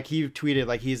even like he tweeted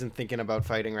like he isn't thinking about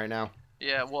fighting right now.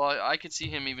 Yeah, well, I could see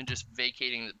him even just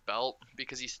vacating the belt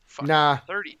because he's fucking Nah,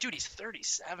 30. Dude, he's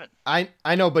 37. I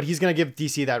know, but he's gonna give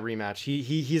DC that rematch.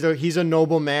 He's a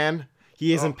noble man.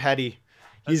 He Oh, isn't petty.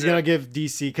 He's that's gonna it. give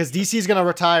DC because DC's gonna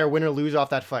retire, win or lose off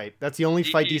that fight. That's the only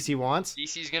fight DC DC wants.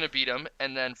 DC's gonna beat him,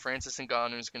 and then Francis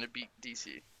Ngannou's gonna beat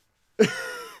DC.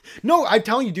 No, I'm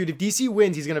telling you, dude. If DC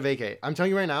wins, he's gonna vacate. I'm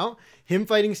telling you right now. Him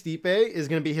fighting Stipe is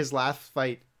gonna be his last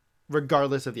fight,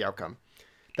 regardless of the outcome.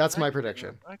 That's my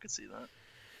prediction. I could see that.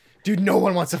 Dude, no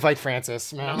one wants to fight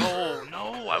Francis, man.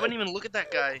 No, I wouldn't even look at that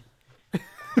guy.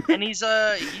 And he's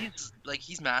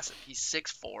massive. He's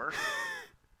 6'4".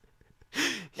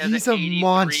 He has He's an a 83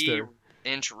 monster.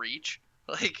 inch reach.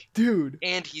 Like, Dude,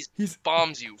 and he's he's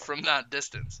bombs you from that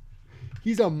distance.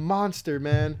 he's a monster,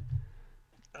 man.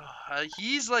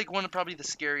 He's like one of probably the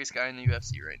scariest guy in the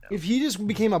UFC right now. If he just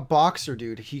became a boxer,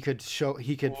 dude, he could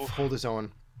Oof. hold his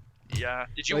own. Yeah.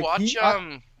 Did you Like, watch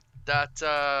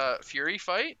that Fury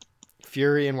fight?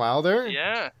 Fury and Wilder?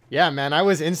 Yeah. Yeah, man, I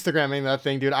was Instagramming that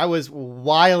thing, dude. I was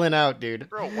wiling out, dude.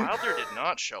 Bro, Wilder did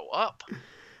not show up.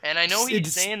 And I know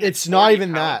he's saying it's not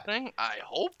even that thing. I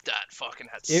hope that fucking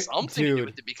had It- something to do dude.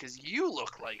 with it because you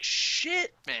look like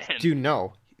shit, man. Dude,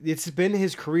 no. It's been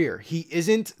his career. He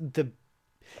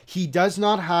does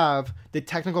not have the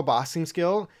technical boxing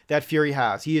skill that Fury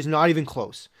has. He is not even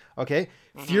close. Okay?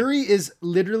 Mhm. Fury is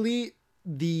literally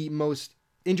the most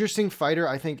interesting fighter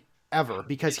I think ever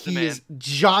because He's the he man. is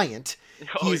giant.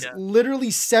 Oh, He is yeah.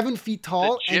 literally 7 feet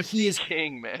tall, The and he Gypsy is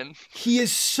king, man. he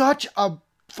is such a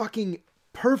fucking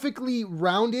perfectly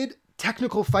rounded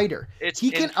technical fighter. It's He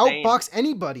can insane. outbox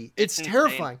anybody. It's It's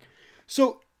terrifying.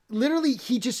 So literally,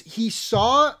 he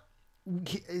saw.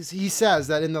 He says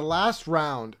that in the last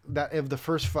round of the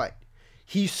first fight,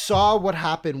 he saw what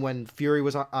happened when Fury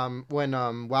was on when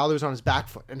Wilder was on his back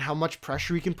foot and how much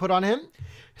pressure he can put on him.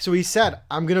 So he said,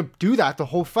 "I'm gonna do that the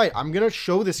whole fight. I'm gonna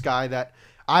show this guy that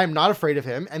I'm not afraid of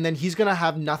him, and then he's gonna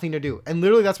have nothing to do." And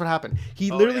literally, that's what happened.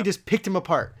 He literally just picked him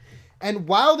apart. And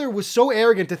Wilder was so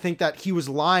arrogant to think that he was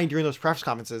lying during those press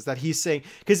conferences that he's saying,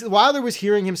 because Wilder was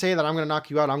hearing him say that I'm going to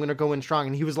knock you out, I'm going to go in strong.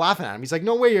 And he was laughing at him. He's like,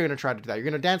 no way you're going to try to do that. You're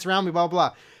going to dance around me, blah,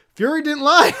 blah. Fury didn't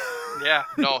lie. Yeah,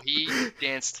 no, he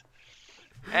danced.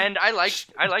 And I like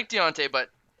Deontay, but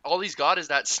all he's got is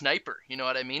that sniper. You know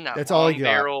what I mean? That That's all he got.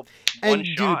 barrel, And one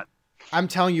shot. dude, I'm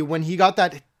telling you, when he got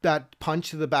that punch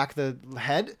to the back of the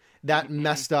head, that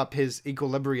messed up his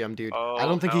equilibrium, dude. Oh, I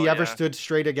don't think hell he ever yeah. stood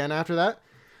straight again after that.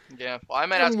 Yeah, well, I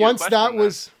might ask And you a once question that then.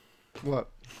 was... What?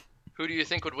 Who do you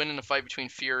think would win in a fight between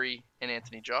Fury and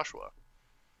Anthony Joshua?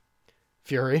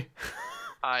 Fury.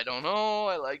 I don't know.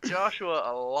 I like Joshua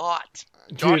a lot.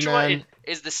 Dude, Joshua man.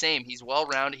 is the same. He's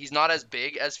well-rounded. He's not as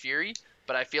big as Fury,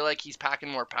 but I feel like he's packing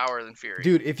more power than Fury.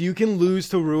 Dude, if you can lose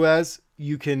to Ruiz,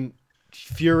 you can...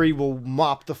 Fury will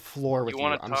mop the floor with you you.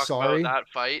 want to I'm talk sorry. about that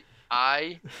fight?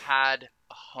 I had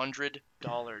 $100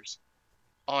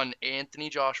 on Anthony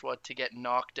Joshua to get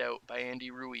knocked out by Andy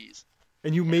Ruiz.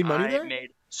 And you made money I there?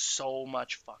 made so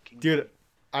much fucking Dude, money.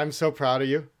 I'm so proud of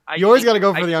you. I You always think- got to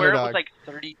go for I the swear underdog. It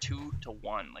was like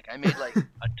 32-1. Like I made like a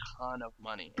ton of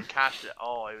money and cashed it.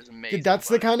 Oh, it was amazing. Dude, that's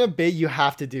the but kind of bait you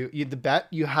have to do. The bet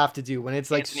you have to do when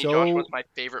it's like Anthony so... Joshua's my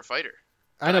favorite fighter.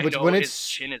 I know, but when his it's...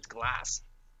 chin is glass.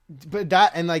 But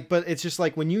it's just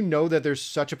like when you know that there's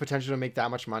such a potential to make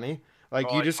that much money, like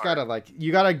Oh, you it's just hard. gotta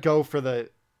you gotta go for the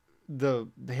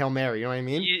Hail Mary, you know what I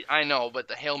mean? I know, but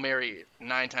the Hail Mary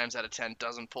 9 times out of 10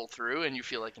 doesn't pull through, and you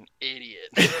feel like an idiot.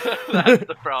 That's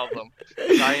the problem.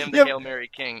 I am the Yeah, Hail Mary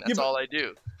king. That's but- all I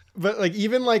do. But like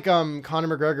even like Conor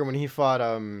McGregor when he fought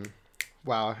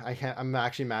wow, I'm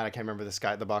actually mad I can't remember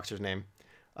the boxer's name.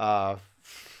 Oh,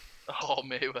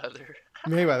 Mayweather.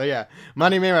 Mayweather, yeah.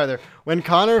 Money Mayweather. When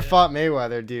Conor fought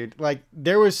Mayweather, dude, like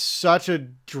there was such a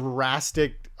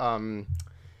drastic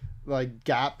like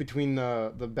gap between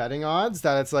the betting odds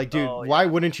that it's like, dude, Oh, why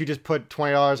wouldn't you just put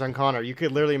 $20 on Conor? You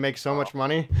could literally make so much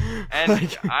money. And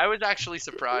Like- I was actually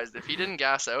surprised. If he didn't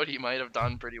gas out, he might have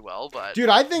done pretty well, but Dude,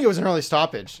 I think it was an early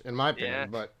stoppage in my opinion, Yeah.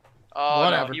 but oh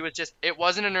whatever. no, it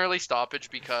wasn't an early stoppage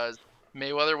because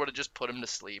Mayweather would have just put him to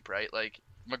sleep, right? Like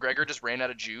McGregor just ran out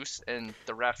of juice and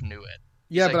the ref knew it.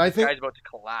 yeah, He's but like, I this think guy's about to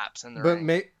collapse in the but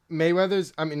ring.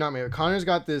 Mayweather's I mean not Mayweather. Conor's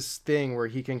got this thing where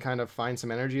he can kind of find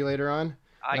some energy later on.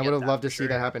 I get would have that loved to for see sure.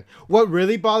 that happen. What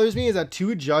really bothers me is that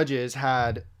 2 judges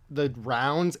had the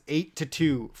rounds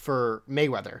 8-2 for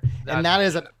Mayweather, and that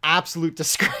is an absolute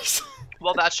disgrace.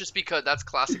 Well, that's just because that's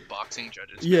classic boxing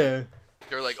judges. Yeah.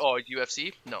 They're like, oh,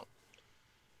 UFC? No.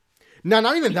 No,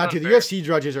 not even that, not dude. The fair. UFC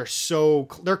judges are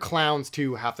they're clowns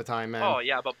too half the time, man. Oh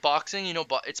yeah, but boxing,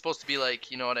 but it's supposed to be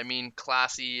like, you know what I mean,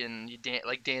 classy and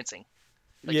like dancing.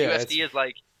 Like Yeah, UFC is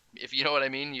like If you know what I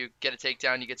mean, you get a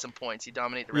takedown, you get some points. You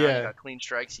dominate the round, you Yeah. got clean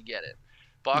strikes, you get it.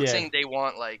 Yeah. Boxing, they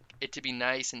want like it to be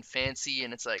nice and fancy,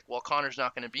 and it's like, well, Connor's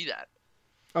not going to be that.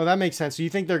 Oh, that makes sense. So you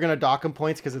think they're gonna dock him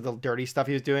points because of the dirty stuff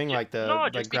he was doing, like No,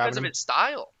 like just grabbing because of him? his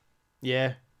style.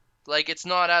 Yeah. Like it's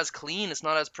not as clean, it's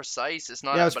not as precise, it's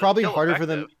not. Yeah, it was but probably it's still harder for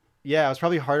them. effective. Yeah, it was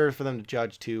probably harder for them to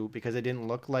judge too because it didn't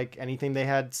look like anything they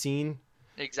had seen.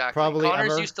 Exactly. Probably ever.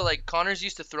 Connor's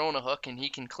used to throwing a hook and he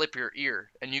can clip your ear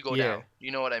and you go Yeah. down.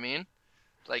 You know what I mean?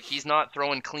 Like he's not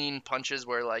throwing clean punches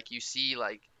where like you see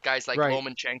like guys like Right.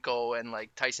 Lomachenko and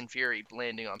like Tyson Fury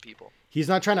landing on people. He's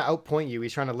not trying to outpoint you.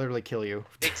 He's trying to literally kill you.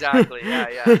 Exactly.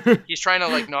 Yeah. He's trying to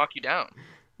like knock you down.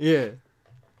 Yeah.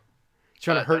 He's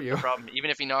trying to hurt That's you. the problem. Even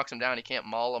if he knocks him down, he can't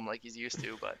maul him like he's used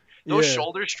to. But those Yeah.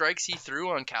 shoulder strikes he threw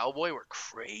on Cowboy were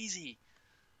crazy.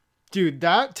 Dude,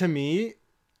 that to me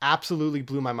absolutely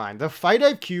blew my mind. The fight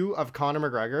IQ of Conor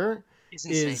McGregor It's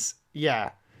insane. is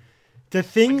yeah. The When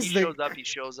things he that shows up, he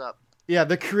shows up. yeah,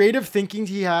 the creative thinking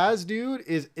he has, dude,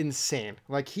 is insane.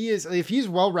 Like he is if he's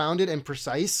well-rounded and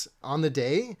precise on the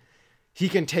day, he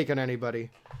can take on anybody.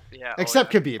 Yeah.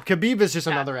 Except yeah. Khabib. Khabib is just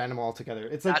Yeah. another animal altogether.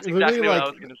 It's like That's literally exactly like what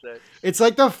I was gonna say. it's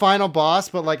like the final boss,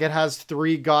 but like it has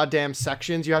 3 goddamn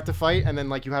sections you have to fight, and then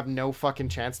like you have no fucking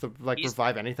chance to like He's-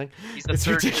 revive anything. He's the It's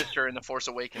third ridiculous. sister in The Force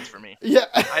Awakens for me. Yeah.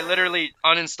 I literally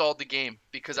uninstalled the game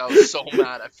because I was so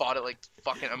mad. I fought it like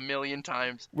fucking a million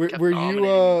times. Were Kept you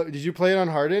dominating me. did you play it on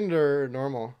hardened or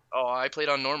normal? Oh, I played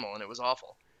on normal and it was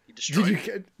awful. He Did destroyed you me.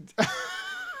 get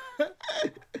He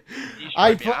destroyed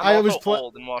I me. pl- I'm I also was pla-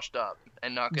 old and washed up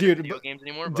and not good Dude, at video but- games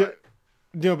anymore. D- But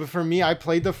No, but for me, I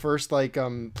played the first like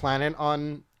planet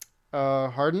on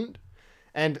hardened,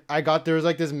 and there was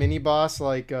like this mini boss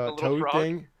like little toad frog?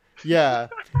 thing. Yeah,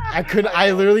 I couldn't. I I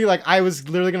know. literally I was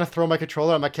literally gonna throw my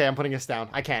controller. I'm like, okay, I'm putting this down.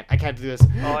 I can't do this.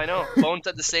 oh, I know. Bone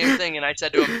said the same thing, and I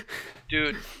said to him,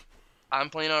 "Dude, I'm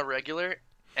playing on regular."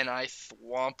 And I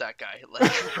swamped that guy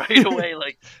like right away.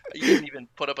 Like you didn't even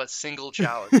put up a single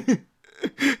challenge.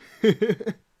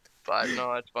 But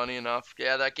no, it's funny enough.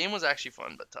 Yeah, that game was actually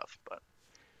fun but tough. But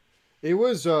It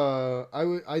was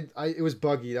it was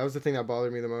buggy. That was the thing that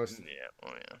bothered me the most. yeah,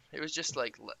 oh yeah, it was just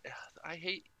like I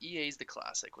hate EA's the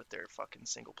classic with their fucking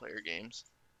single player games.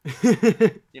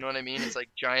 You know what I mean? It's like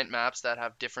giant maps that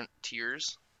have different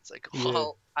tiers. It's like, Yeah.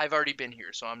 well, I've already been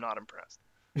here, so I'm not impressed.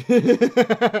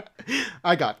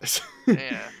 I got this.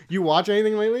 Yeah, You watch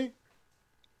anything lately?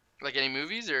 like any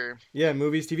movies or Yeah,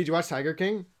 movies, TV. Did you watch Tiger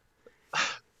King?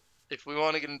 if we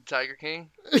want to get into Tiger King,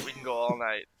 we can go all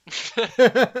night.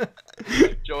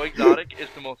 Joe Exotic is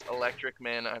the most electric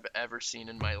man I've ever seen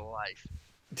in my life.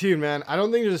 Dude, man, I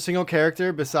don't think there's a single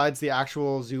character besides the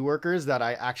actual zoo workers that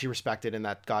I actually respected in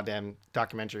that goddamn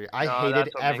documentary. I No, hated that's what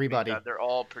makes me everybody. sad. They're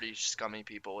all pretty scummy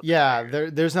people. With Yeah, the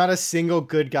there's not a single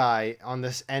good guy on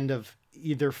this end of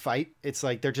either fight. It's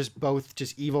like they're just both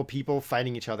just evil people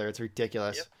fighting each other. It's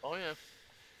ridiculous. Yep. Oh yeah.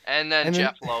 And then And then-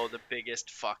 Jeff Lowe, the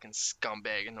biggest fucking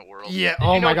scumbag in the world. Yeah. Did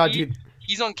Oh you my know god, he- dude.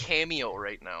 He's on Cameo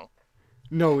right now.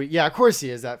 No. Yeah. Of course he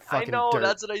is. That fucking. I know. dirt.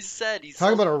 That's what I said. He's Talk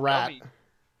so about a rat. scummy.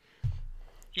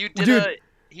 He Dude.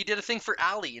 he did a thing for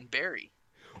Allie and Barry.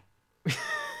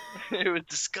 It was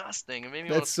disgusting. It made me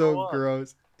want to That's throw so up.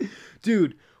 gross,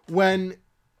 dude. When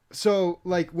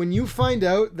you find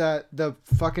out that the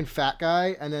fucking fat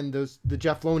guy and then the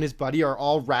Jeff Lowe and his buddy are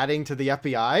all ratting to the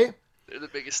FBI. They're the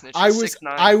biggest snitches. I was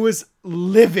 6'9". I was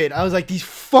livid. I was like, these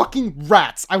fucking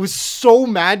rats. I was so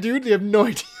mad, dude. They have no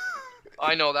idea.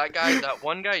 I know that guy. That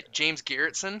one guy, James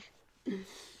Garrettson.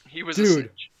 He was a Dude.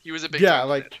 snitch. He was a big Yeah, time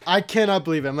like snitch. I cannot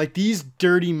believe it. I'm like, these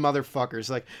dirty motherfuckers.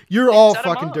 Like, you're all set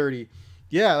 'em fucking up. dirty.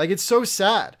 Yeah, like it's so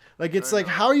sad. Like it's I like,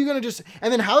 know. how are you gonna just?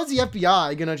 And then how is the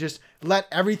FBI gonna just let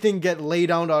everything get laid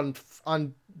out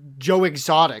on Joe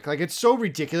Exotic? Like it's so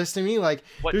ridiculous to me. Like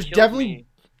What there's killed definitely me,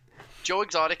 Joe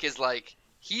Exotic is like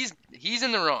he's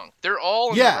in the wrong. They're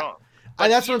all in Yeah. the wrong.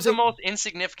 That's He's what I'm saying. the most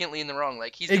insignificantly in the wrong.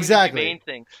 Like he's doing Exactly. the main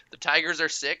thing. The tigers are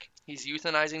sick. He's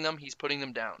euthanizing them. He's putting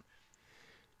them down.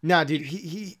 Nah, dude.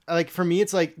 He like for me,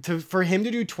 it's like for him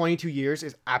to do 22 years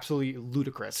is absolutely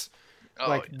ludicrous. Oh,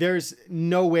 Like there's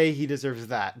no way he deserves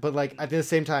that. But like at the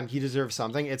same time, he deserves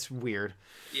something. It's weird.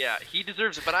 yeah, he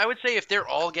deserves it. But I would say if they're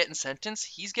all getting sentenced,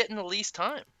 he's getting the least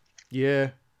time, Yeah.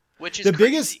 which is The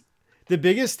crazy.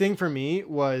 biggest thing for me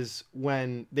was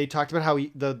when they talked about how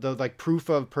the like proof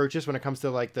of purchase when it comes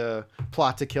to like the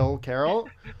plot to kill Carol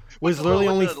was literally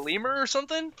only a lemur or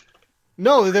something.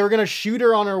 no, they were gonna shoot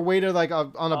her on her way to like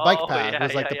on a bike Oh, path yeah,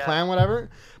 was like yeah, the yeah. plan, whatever.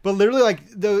 But literally like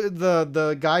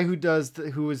the guy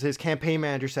who was his campaign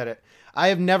manager said it. I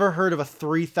have never heard of a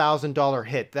 $3,000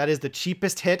 hit. That is the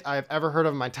cheapest hit I have ever heard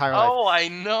of in my entire life. Oh, I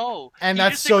know. And He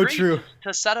that's just so agreed true.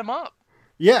 to set him up.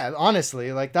 Yeah,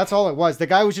 honestly, like that's all it was. The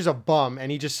guy was just a bum,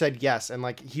 and he just said yes, and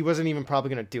like he wasn't even probably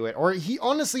gonna do it. Or he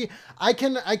honestly, I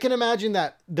can imagine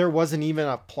that there wasn't even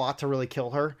a plot to really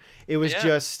kill her. It was Yeah.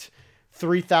 just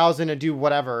 3,000 to do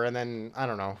whatever, and then I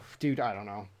don't know, dude. I don't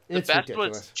know. The It's best was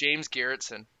ridiculous. James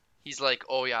Garrettson. He's like,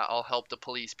 "Oh yeah, I'll help the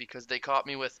police because they caught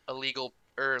me with illegal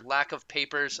or lack of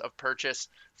papers of purchase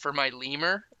for my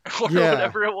lemur or Yeah,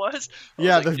 whatever it was." I was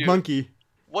yeah, like, the "Dude, monkey.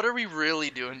 what are we really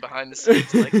doing behind the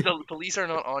scenes? Like the police are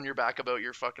not on your back about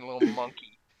your fucking little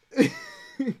monkey."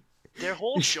 Their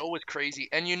whole show was crazy,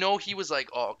 and he was like,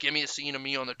 "Oh, give me a scene of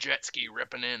me on the jet ski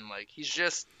ripping in." Like he's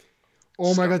just Oh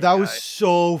my scummy god, that was guy.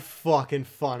 so fucking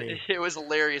funny. It was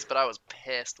hilarious, but I was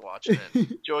pissed watching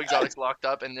it. Joe Exotic's locked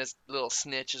up, and this little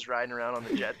snitch is riding around on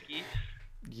the jet ski.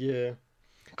 Yeah.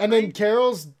 And then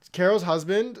Carol's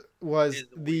husband was Is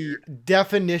the weird.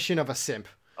 definition of a simp.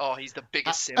 Oh, he's the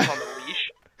biggest simp on the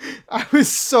leash. I was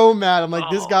so mad. I'm like,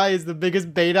 this Oh, guy is the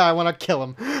biggest beta. I want to kill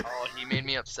him. oh, he made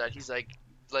me upset. He's like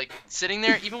sitting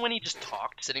there, even when he just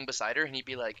talked, sitting beside her, and he'd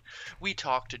be like, "We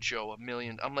talked to Joe a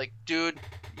million." I'm like, dude,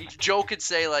 Joe could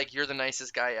say like, "You're the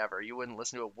nicest guy ever." You wouldn't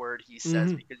listen to a word he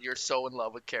says Mhm. because you're so in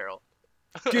love with Carol.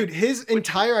 Dude, his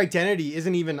entire identity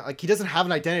isn't even like he doesn't have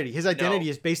an identity. His identity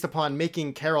No, is based upon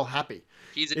making Carol happy.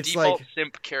 he's a It's default like,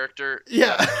 simp character.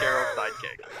 yeah, That's Carol's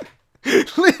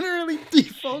sidekick. literally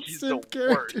default He's the simp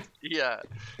character. worst. Yeah,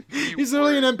 the He's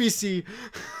literally an worst. NPC.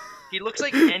 He looks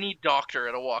like any doctor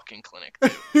at a walk-in clinic,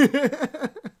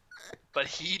 but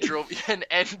he drove an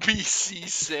NBC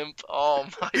simp. Oh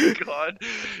my god.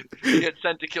 You get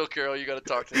sent to kill Carol, you gotta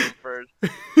talk to him first.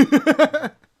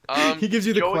 He gives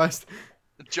you the Joe, quest.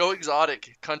 Joe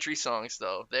Exotic country songs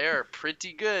though, they're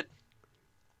pretty good.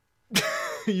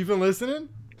 You've been listening?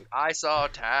 I saw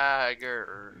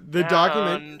Tiger. The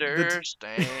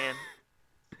Understand.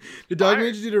 the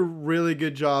documentary did a really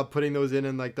good job putting those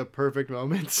in like the perfect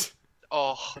moments.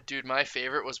 Oh, dude, my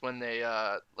favorite was when they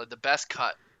like the best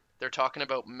cut. They're talking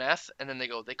about meth, and then they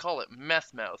call it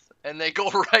meth mouth, and they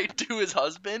go right to his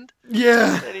husband,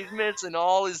 Yeah. and he's missing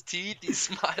all his teeth. He's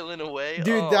smiling away. Dude,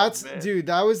 Oh, man.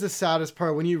 that was the saddest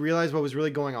part when you realize what was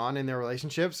really going on in their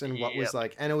relationships and what was Yep.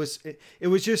 like, and it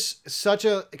was just such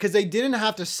a because they didn't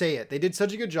have to say it. They did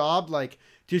such a good job, like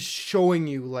just showing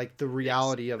you like the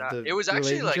reality of the It was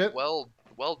actually like relationship.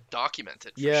 well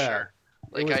documented for Yeah, sure.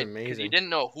 it Like was because amazing. you didn't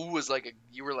know who was like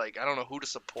you were like I don't know who to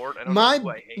support. I don't My know who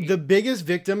I hate. the biggest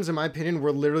victims, in my opinion,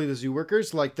 were literally the zoo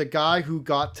workers. Like the guy who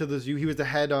got to the zoo, he was the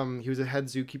head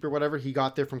zookeeper, whatever. He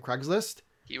got there from Craigslist.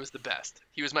 He was the best.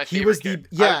 He was my He favorite. was character.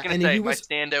 the I yeah, was gonna and say he my was.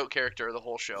 standout character of the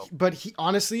whole show. But he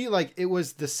honestly, like, it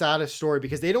was the saddest story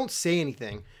because they don't say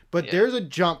anything. But Yeah. there's a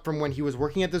jump from when he was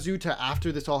working at the zoo to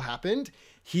after this all happened.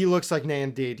 He looks like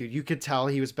Nan D, dude. You could tell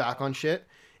he was back on shit.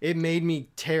 It made me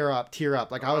tear up.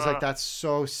 Like I was like, that's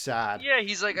so sad. Yeah,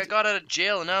 he's like, I got out of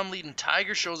jail and now I'm leading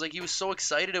tiger shows. Like he was so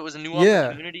excited. It was a new Yeah.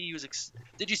 opportunity. He was.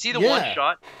 Did you see the Yeah. one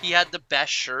shot? He had the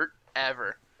best shirt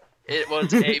ever. It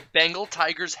was a Bengal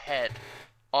tiger's head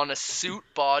on a suit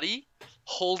body,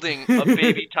 holding a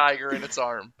baby tiger in its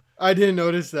arm. I didn't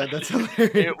notice that. That's hilarious.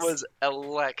 It was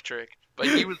electric. But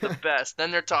he was the best.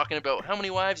 Then they're talking about how many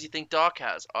wives you think Doc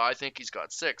has. Oh, I think he's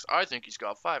got 6. I think he's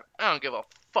got 5. I don't give a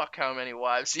fuck how many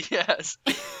wives he has.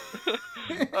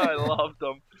 I loved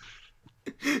him.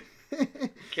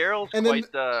 Carol's And then-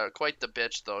 quite the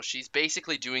bitch though. She's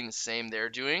basically doing the same they're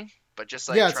doing, but just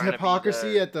like yeah, it's trying hypocrisy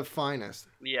to be at the finest.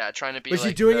 trying to be But like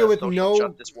she's doing the it with social no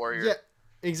justice warrior. Yeah,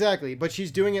 exactly. But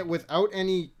she's doing it without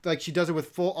any like she does it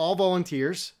with all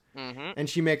volunteers, Mm-hmm. and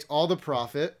she makes all the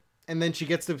profit, and then she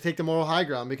gets to take the moral high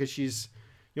ground because she's,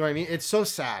 you know what I mean? It's so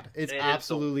sad. It's It is the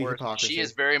absolutely worst. hypocrisy. She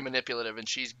is very manipulative and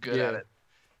she's good at Yeah. it.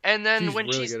 And then She's when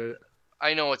really she's good at it.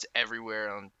 I know it's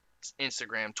everywhere on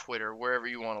Instagram, Twitter, wherever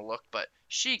you want to look, but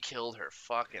she killed her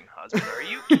fucking husband. Are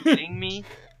you kidding me?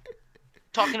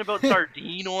 Talking about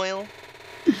sardine oil?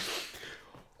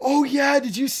 Oh yeah,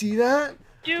 did you see that?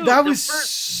 Dude, That the was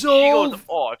first, so. She goes,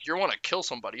 oh, if you want to kill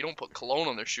somebody, you don't put cologne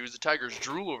on their shoes. The tigers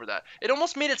drool over that. It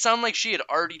almost made it sound like she had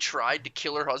already tried to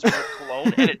kill her husband with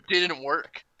cologne, and it didn't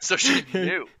work. So she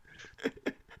knew.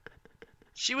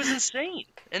 She was insane.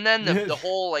 And then the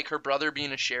whole, like, her brother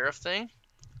being a sheriff thing.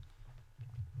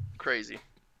 Crazy.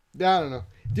 I don't know,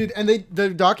 dude. And the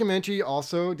documentary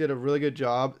also did a really good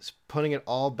job putting it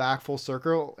all back full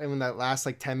circle. And when that last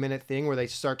like 10-minute thing where they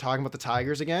start talking about the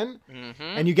tigers again, Mm-hmm.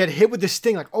 and you get hit with this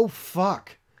sting, like, oh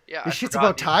fuck, Yeah, this I shit's forgot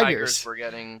about these tigers. were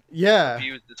getting Yeah,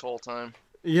 abused this whole time.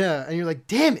 yeah, and you're like,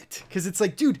 damn it, because it's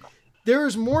like, dude,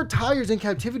 there's more tigers in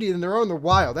captivity than there are in the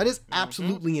wild. That is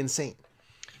absolutely insane.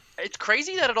 It's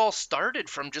crazy that it all started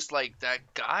from just like that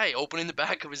guy opening the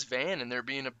back of his van and there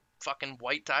being a fucking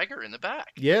white tiger in the back.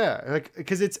 Yeah, like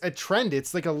because it's a trend.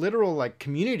 It's like a literal like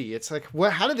community. It's like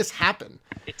what? How did this happen?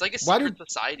 It's like a Why secret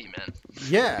society, man.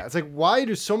 Yeah, it's like why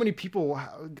do so many people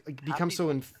become Happy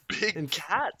so big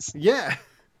cats. Yeah.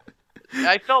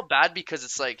 I felt bad because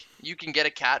it's like you can get a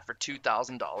cat for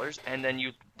 $2,000 and then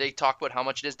they talk about how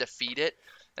much it is to feed it,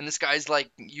 and this guy's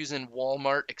like using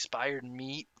Walmart expired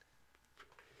meat.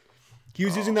 He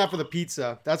was using that for the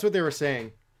pizza. That's what they were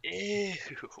saying. Ew.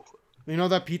 You know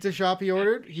that pizza shop he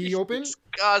ordered? He opened?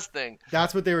 Disgusting.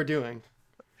 That's what they were doing.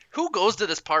 Who goes to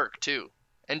this park too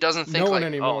and doesn't think No one like,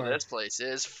 anymore. oh, this place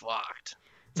is fucked.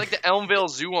 It's like the Elmvale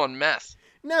Zoo on meth.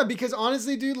 No, because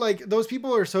honestly, dude, like those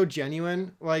people are so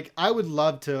genuine. Like I would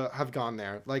love to have gone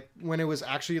there, like when it was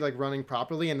actually like running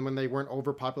properly and when they weren't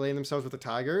overpopulating themselves with the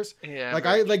tigers. Yeah. Like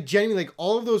I like genuinely like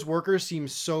all of those workers seem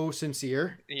so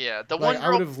sincere. Yeah, the Like one I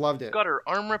would girl have loved it. got her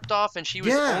arm ripped off, and she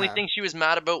was the Yeah. only thing she was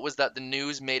mad about was that the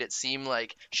news made it seem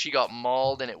like she got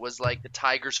mauled, and it was like the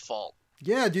tiger's fault.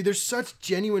 Yeah, dude, they're such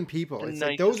genuine people. The It's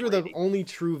like those nicest are the lady. only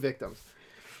true victims.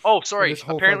 Oh, sorry. this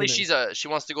whole Apparently, fucking she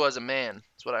wants to go as a man.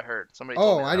 That's what I heard. Somebody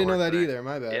told me Oh, I didn't know worked that today. either.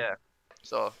 My bad. Yeah.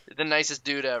 So the nicest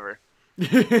dude ever.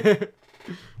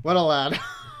 What a lad.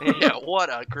 Yeah, what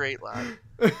a great lad.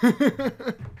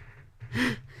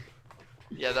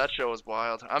 Yeah, that show was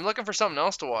wild. I'm looking for something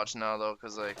else to watch now though,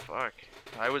 cause like fuck,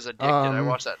 I was addicted. I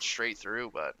watched that straight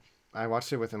through, but I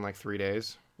watched it within like 3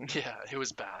 days. yeah, it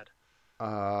was bad.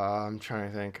 I'm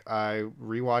trying to think. I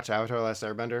rewatched Avatar: Last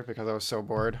Airbender because I was so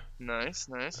bored. Nice.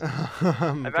 I've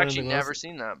I've actually never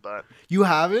seen that, but You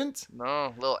haven't?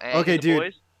 no, little Aang Okay, and the dude.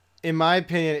 boys. In my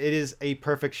opinion, it is a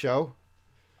perfect show.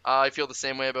 I feel the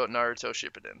same way about Naruto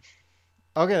Shippuden.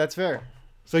 Okay, that's fair.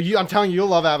 So I'm telling you, you'll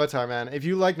love Avatar, man. If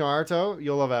you like Naruto,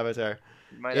 you'll love Avatar.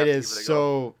 Might It have to is give it a go.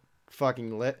 so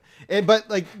fucking lit. But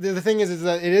like the thing is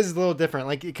that it is a little different,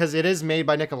 like because it is made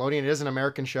by Nickelodeon. It is an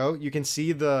American show. You can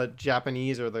see the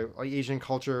Japanese or the Asian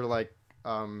culture, like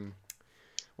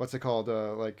what's it called,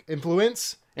 like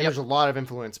influence. And Yep. there's a lot of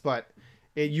influence, but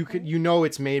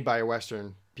it's made by a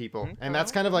Western people, and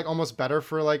that's kind of like almost better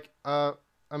for like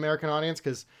American audience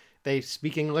because they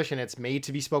speak English and it's made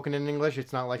to be spoken in English.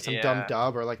 It's not like some dumb Yeah.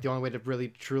 dub, or like the only way to really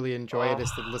truly enjoy it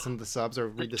is to listen to the subs or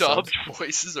read the Dubbed subs.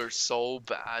 voices are so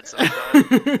bad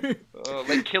sometimes.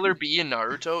 Like Killer Bee in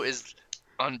Naruto is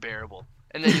unbearable.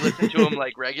 And then you listen to him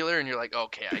like regular and you're like,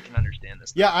 okay, I can understand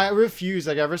this. Yeah, I refuse.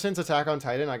 Like ever since Attack on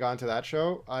Titan, I got into that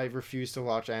show. I refuse to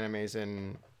watch animes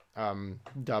in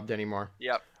dubbed anymore.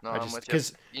 Yep. No, I I'm just with you.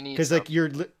 because You need like stuff.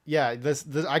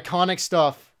 the iconic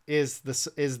stuff is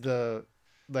the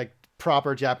like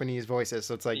proper Japanese voices.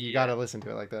 So it's like you Yeah. gotta listen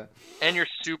to it like that. And you're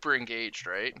super engaged,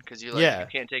 right? Because you Yeah. you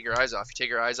can't take your eyes off. You take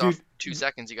your eyes Dude. off 2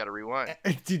 seconds, you got to rewind.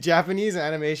 Dude, Japanese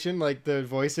animation, like the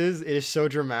voices, it is so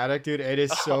dramatic, dude. It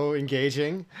is so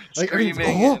engaging. Like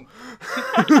Screaming.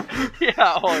 oh!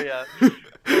 Yeah. Oh yeah. Oh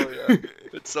yeah.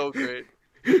 It's so great.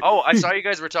 Oh, I saw you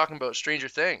guys were talking about Stranger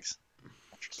Things.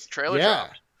 Trailer Yeah.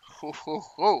 dropped.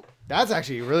 Whoa. That's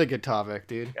actually a really good topic,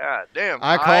 dude. God damn.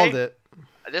 I called it.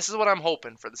 This is what I'm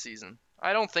hoping for the season.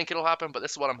 I don't think it'll happen, but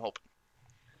this is what I'm hoping.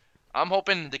 I'm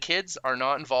hoping the kids are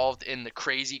not involved in the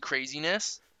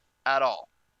craziness at all.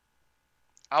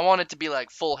 I want it to be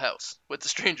like Full House with the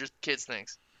Stranger Kids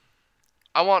things.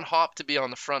 I want Hop to be on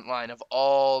the front line of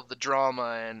all the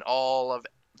drama and all of,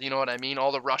 you know what I mean?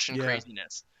 All the Russian Yeah.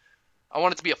 craziness. I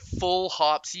want it to be a full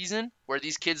Hop season where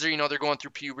these kids are, they're going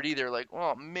through puberty. They're like,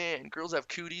 oh man, girls have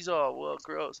cooties. Oh, well,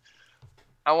 gross.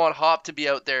 I want Hop to be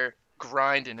out there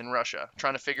grinding in Russia,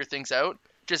 trying to figure things out.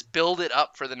 Just build it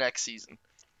up for the next season.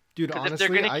 Dude, Because honestly, if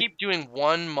they're going to keep doing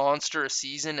one monster a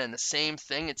season and the same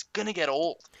thing, it's going to get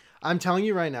old. I'm telling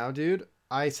you right now, dude.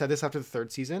 I said this after the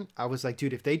 3rd season. I was like,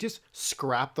 dude, if they just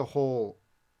scrap the whole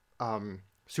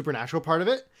supernatural part of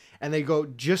it and they go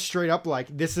just straight up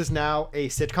like this is now a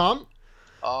sitcom,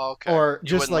 Oh, okay. or You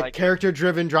just wouldn't like it.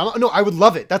 character-driven drama. No, I would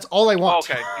love it. That's all I want.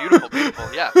 Okay, beautiful.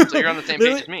 Yeah, so you're on the same page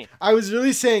Literally- as me. I was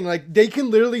really saying like they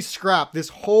can literally scrap this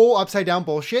whole upside down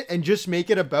bullshit and just make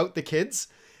it about the kids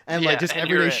and like Yeah, just and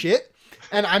you're everyday in. shit.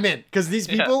 And I'm in because these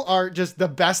Yeah. people are just the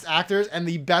best actors and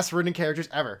the best written characters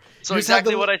ever. So You just have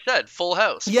exactly the- what I said. Full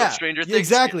House. with Yeah, Stranger Things.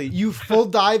 exactly. You full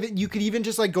dive. You could even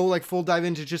just like go like full dive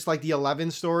into just like the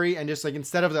 11 story and just like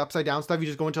instead of the upside down stuff, you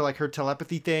just go into like her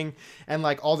telepathy thing and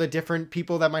like all the different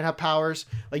people that might have powers.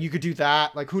 Like you could do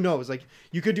that. Like who knows? Like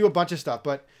you could do a bunch of stuff,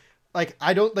 but like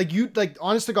I don't like you like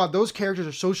honest to God, those characters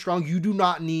are so strong. You do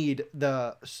not need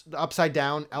the upside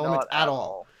down element Not at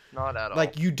all. Not at all.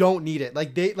 Like you don't need it.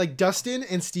 Like they like Dustin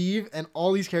and Steve and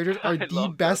all these characters are I the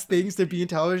love best Dustin. things to be in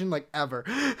television like ever.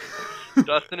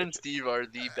 Justin and Steve are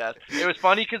the best. It was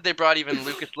funny because they brought even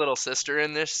Lucas' little sister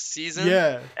in this season.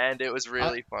 Yeah. And it was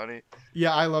really funny.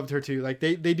 Yeah, I loved her too. Like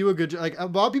they do a good job. Like a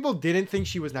lot of people didn't think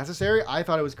she was necessary. I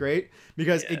thought it was great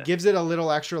because it gives it a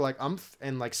little extra like umph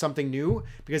and like something new.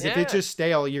 Because if it's just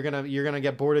stale, you're gonna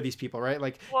get bored of these people, right?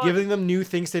 Like giving them new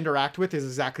things to interact with is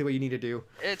exactly what you need to do.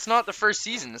 It's not the first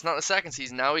season. It's not the second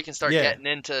season. Now we can start getting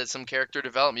into some character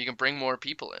development. You can bring more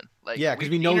people in. Like because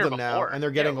we know them now and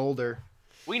they're getting older.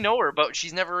 We know her, but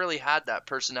she's never really had that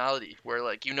personality where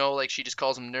like like she just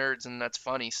calls them nerds and that's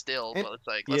funny still. But it's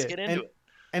like let's get into it.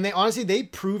 And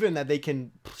they've proven that they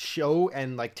can show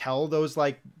and like tell those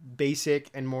like basic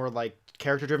and more like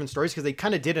character driven stories because they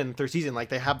kind of did it in the third season. Like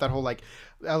they have that whole like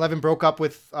Eleven broke up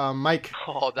with Mike.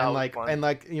 Oh, that and, was like fun. And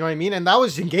like you know what I mean. And that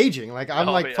was engaging. Like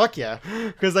I'm fuck yeah,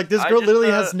 because like this girl literally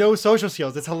has no social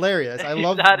skills. It's hilarious. I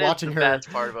love watching her. That is the best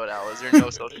part about Al is there no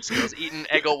social skills. Eating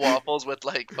Eggo waffles with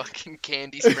like fucking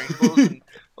candy sprinkles. And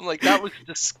I'm like that was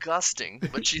disgusting,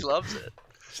 but she loves it.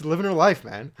 She's living her life,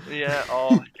 man. Yeah,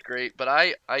 it's great. But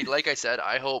I like I said,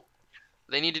 I hope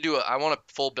they need to do I want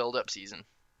a full build-up season.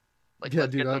 Like,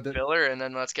 let's get some filler, and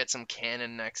then let's get some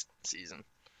canon next season.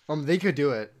 They could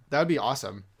do it. That would be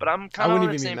awesome. But I'm kind of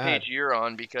on the same page you're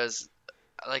on, because,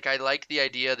 like, I like the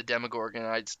idea of the Demogorgon.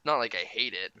 It's not like I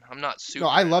hate it. I'm not super.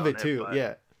 No, I love it, too,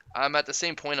 yeah. I'm at the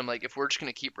same point, I'm like, if we're just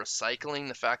going to keep recycling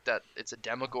the fact that it's a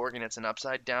Demogorgon, it's an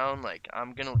upside down, like,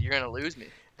 you're going to lose me.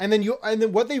 And then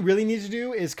what they really need to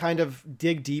do is kind of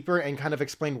dig deeper and kind of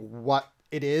explain what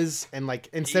it is, and like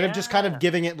instead of just kind of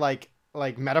giving it like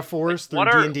metaphors through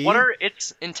D&D. What are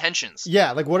its intentions?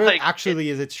 Yeah, like what actually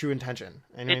is its true intention?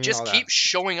 And it just keeps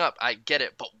showing up. I get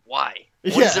it, but why?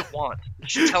 What does it want? You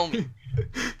should tell me.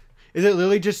 Is it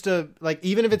literally just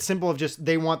even if it's simple of just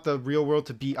they want the real world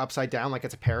to be upside down like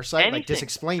it's a parasite? Anything. Like just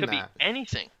explain Could that. Be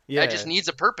anything. Yeah. It just needs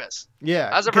a purpose. Yeah.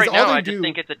 As of right now, I just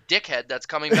think it's a dickhead that's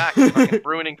coming back and fucking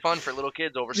ruining fun for little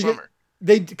kids over summer.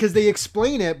 Because they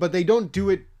explain it, but they don't do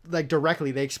it like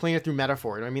directly. They explain it through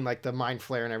metaphor. You know what I mean? Like the mind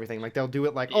flare and everything. Like they'll do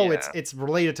it like, it's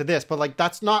related to this, but like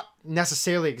that's not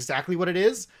necessarily exactly what it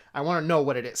is. I want to know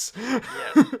what it is.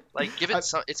 Yeah. Like give it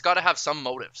some. It's got to have some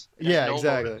motives.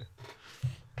 Exactly. Motives.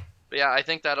 But yeah, I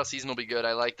think that season will be good.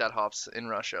 I like that Hops in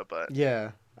Russia, but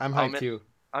yeah, I'm hyped too.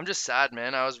 I'm just sad,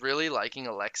 man. I was really liking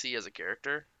Alexei as a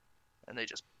character, and they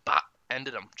just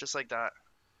ended him just like that.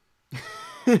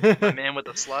 My man with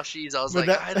the slushies. I was I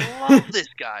love this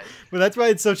guy. But that's why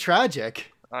it's so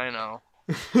tragic. I know.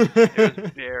 It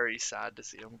was very sad to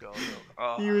see him go.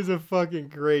 Oh. He was a fucking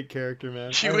great character,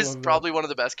 man. He was probably one of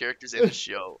the best characters in the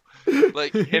show.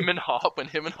 Like him and Hop, when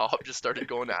him and Hop just started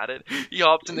going at it, he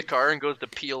hops in the car and goes to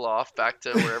peel off back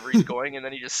to wherever he's going, and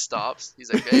then he just stops.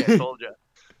 He's like, "Hey, I told you."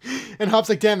 And Hop's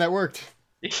like, "Damn, that worked."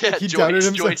 Yeah,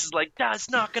 Joyce is like, "That's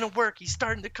not gonna work. He's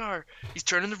starting the car. He's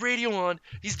turning the radio on.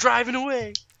 He's driving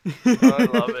away." I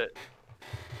love it.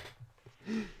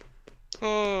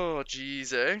 Oh,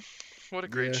 jeez, eh? What a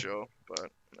great show. But,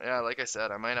 yeah, like I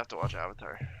said, I might have to watch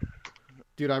Avatar.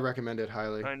 Dude, I recommend it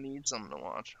highly. I need something to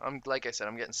watch. Like I said,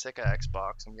 I'm getting sick of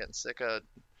Xbox. I'm getting sick of...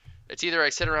 It's either I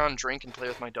sit around and drink and play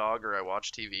with my dog, or I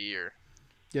watch TV, or...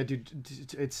 Yeah, dude,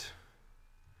 it's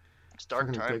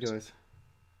dark times. Ridiculous.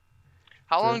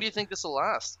 How long do you think this will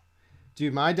last?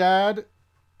 Dude, my dad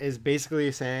is basically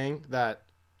saying that,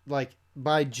 like,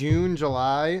 by June,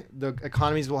 July, the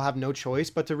economies will have no choice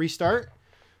but to restart.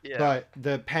 Yeah. But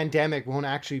the pandemic won't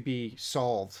actually be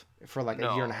solved for like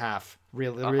a year and a half,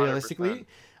 realistically. 100%.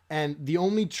 And the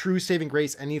only true saving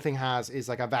grace anything has is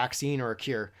like a vaccine or a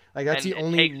cure. Like that's the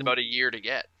only. It takes about a year to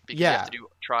get because you have to do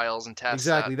trials and tests.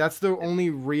 Exactly. That's the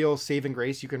only real saving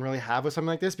grace you can really have with something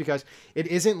like this, because it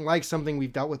isn't like something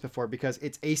we've dealt with before, because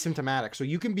it's asymptomatic. So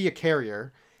you can be a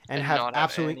carrier and have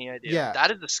absolutely any idea. Yeah. That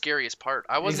is the scariest part.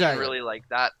 I wasn't really like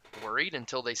that worried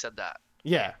until they said that.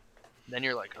 Yeah. Then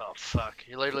you're like, oh fuck,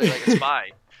 you're literally like a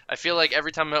spy. I feel like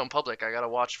every time I'm out in public, I gotta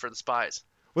watch for the spies.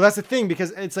 Well, that's the thing,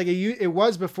 because it's like it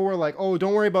was before, like, oh,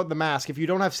 don't worry about the mask. If you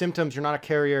don't have symptoms, you're not a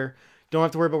carrier. Don't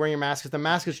have to worry about wearing your mask, because the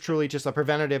mask is truly just a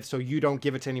preventative, so you don't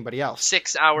give it to anybody else.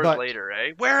 6 hours later,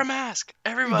 eh? Wear a mask.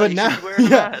 Everybody should wear a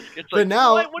mask. It's like,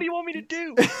 what do you want me to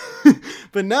do?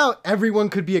 But now everyone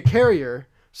could be a carrier,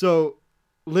 so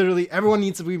literally everyone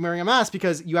needs to be wearing a mask,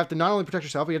 because you have to not only protect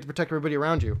yourself, but you have to protect everybody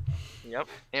around you. Yep.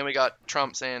 And we got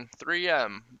Trump saying,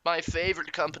 3M, my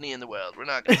favorite company in the world. We're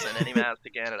not going to send any masks to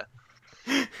Canada.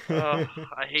 Oh,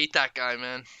 I hate that guy,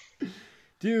 man.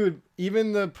 Dude,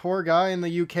 even the poor guy in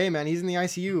the UK, man, he's in the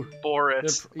ICU.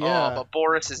 Boris. Oh, but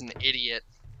Boris is an idiot.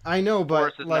 I know, but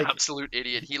Boris is an absolute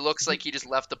idiot. He looks like he just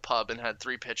left the pub and had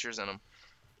 3 pictures in him.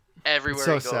 Everywhere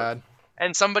he goes. So sad.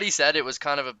 And somebody said it was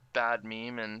kind of a bad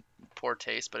meme, and poor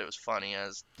taste, but it was funny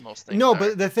as most things No, are.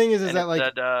 but the thing is And that it like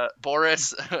said,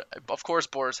 Boris, of course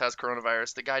Boris has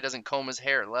coronavirus. The guy doesn't comb his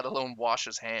hair, let alone wash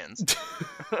his hands.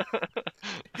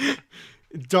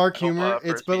 dark I hope humor. for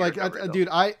It's a but speedy like, recovery, though. dude,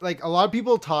 I like a lot of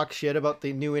people talk shit about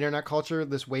the new internet culture,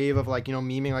 this wave of like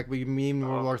memeing, like we meme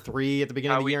World War III at the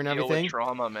beginning How of the we year and deal with everything.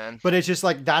 trauma, man. But it's just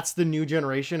like that's the new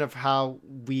generation of how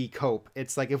we cope.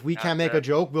 It's like if we can't That's make a it.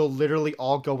 joke, we'll literally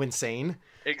all go insane.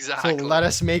 Exactly. So let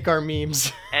us make our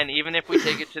memes. And even if we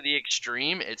take it to the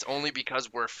extreme, it's only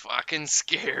because we're fucking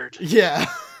scared. Yeah.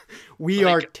 We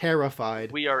are Like,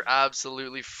 terrified. we are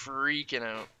absolutely freaking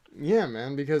out. Yeah,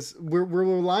 man, because we're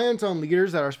reliant on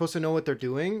leaders that are supposed to know what they're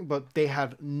doing, but they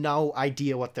have no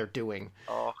idea what they're doing.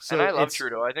 Oh, So and I love it's-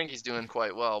 Trudeau. I think he's doing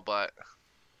quite well, but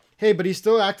Hey, but he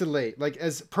still acted late. Like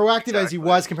as proactive as he Exactly.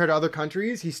 was compared to other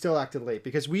countries, he still acted late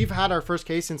because we've had our first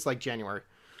case since like January.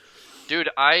 dude,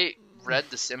 I read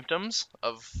the symptoms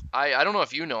of I don't know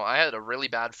if you know, I had a really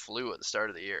bad flu at the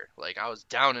start of the year. Like I was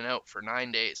down and out for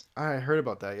 9 days. I heard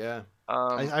about that. Yeah,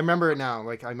 Um, I remember it now.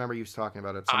 Like I remember you talking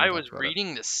about it. Someone I talked was about it.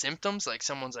 reading the symptoms, like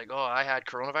someone's like, "Oh, I had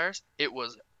coronavirus." It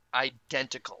was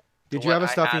identical. to Did you have what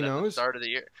a I stuffy had at the nose? start of the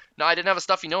year. No, I didn't have a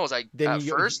stuffy nose. Then At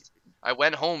you- first I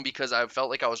went home because I felt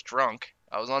like I was drunk.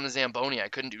 I was on the Zamboni. I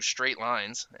couldn't do straight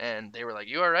lines, and they were like,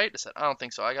 "You all right?" I said, "I don't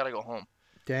think so. I gotta go home."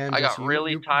 Damn, I got Jesse,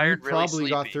 really tired, You really probably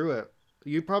got sleepy. through it.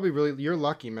 You probably you're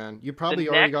lucky, man. You probably The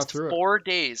already next got through it. 4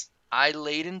 days, I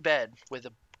laid in bed with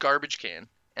a garbage can,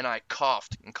 and I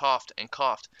coughed and coughed and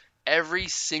coughed. Every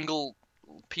single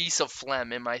piece of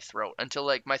phlegm in my throat until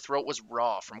like my throat was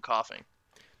raw from coughing.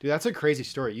 Dude, that's a crazy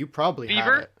story. You probably Fever?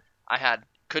 had it. I had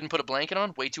couldn't put a blanket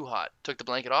on, way too hot. Took the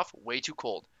blanket off, way too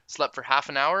cold. Slept for half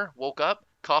an hour, woke up,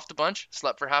 coughed a bunch,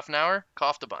 slept for half an hour,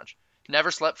 coughed a bunch.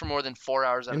 Never slept for more than 4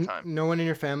 hours at a And time. no one in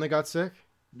your family got sick?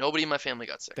 Nobody in my family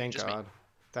got sick. Thank just me. God.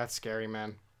 That's scary,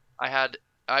 man.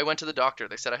 I went to the doctor.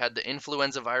 They said I had the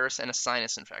influenza virus and a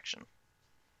sinus infection.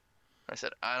 I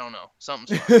said, I don't know.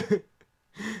 Something's wrong.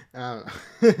 I don't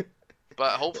know.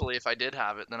 But hopefully if I did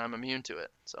have it, then I'm immune to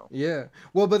it. So Yeah.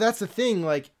 Well, but that's the thing.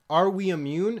 Like, are we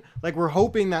immune? Like, we're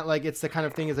hoping that like it's the kind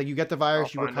of thing is like you get the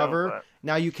virus, I'll you find out, recover, but-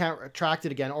 now you can't attract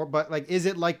it again. Or but like, is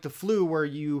it like the flu where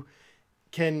you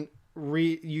can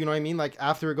you know what I mean? Like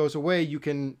after it goes away, you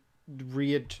can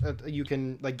you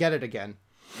can like get it again.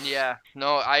 yeah.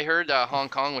 No, I heard Hong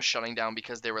Kong was shutting down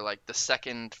because they were like the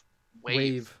second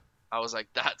wave. I was like,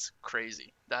 that's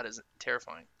crazy. That is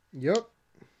terrifying. Yep.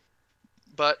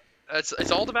 But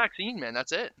it's all the vaccine, man.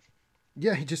 That's it.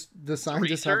 Yeah. The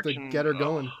scientists have to research and- get her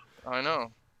going. I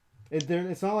know.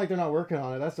 It's not like they're not working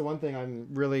on it. That's the one thing I'm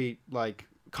really like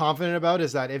confident about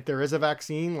is that if there is a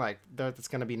vaccine, like that's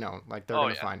gonna be known. Like they're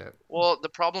gonna find it. Well, the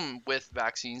problem with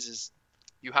vaccines is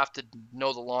you have to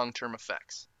know the long-term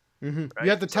effects, Mm-hmm. right? You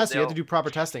have to So test. You have to they'll- do proper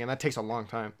testing, and that takes a long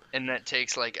time. and that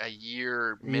takes like a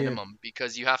year minimum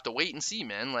because you have to wait and see,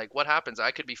 man. Like what happens?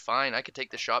 I could be fine. I could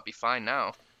take the shot, be fine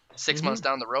now. 6 Mhm. months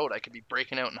down the road, I could be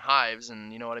breaking out in hives,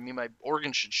 and you know what I mean. My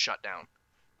organs should shut down.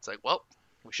 It's like, well,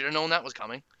 we should have known that was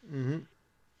coming. Mm-hmm.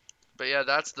 But yeah,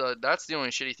 that's the only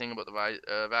shitty thing about the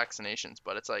vaccinations.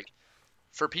 But it's like,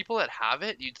 for people that have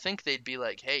it, you'd think they'd be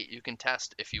like, hey, you can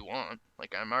test if you want.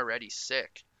 Like I'm already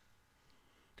sick.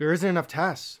 There isn't enough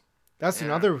tests. That's Yeah.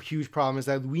 another huge problem is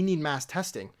that we need mass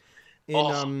testing.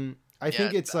 I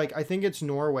think it's like I think it's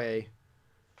Norway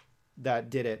that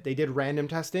did it. They did random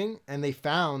testing and they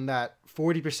found that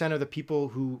 40% of the people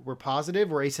who were positive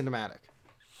were asymptomatic.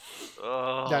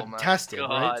 Oh That my tested, God.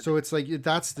 right? So it's like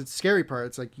that's the scary part.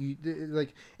 It's like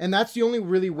and that's the only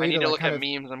really way I need to like, look kind at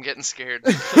of, memes. I'm getting scared. I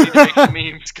need to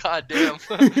make memes. God damn.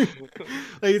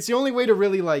 like it's the only way to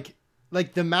really like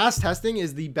the mass testing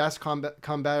is the best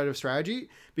combative strategy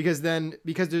because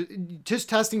just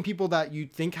testing people that you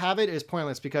think have it is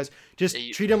pointless because just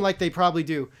treat them like they probably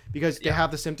do because they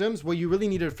have the symptoms. What you really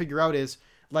need to figure out is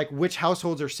like which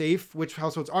households are safe, which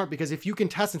households aren't, because if you can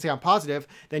test and say I'm positive,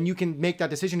 then you can make that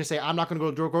decision to say I'm not going to go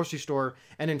to the grocery store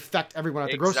and infect everyone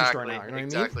at the grocery store now. You know what I mean?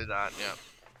 Exactly that, yeah.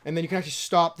 And then you can actually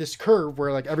stop this curve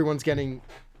where like everyone's getting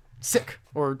sick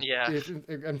or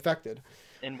infected.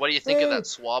 And what do you think of that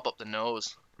swab up the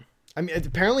nose? I mean,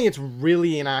 apparently it's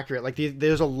really inaccurate. Like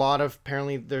there's a lot of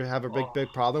apparently they have a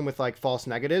big problem with like false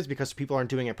negatives because people aren't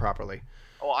doing it properly.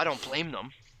 Oh, I don't blame them.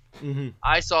 Mm-hmm.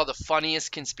 I saw the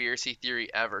funniest conspiracy theory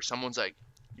ever. Someone's like,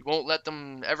 "You won't let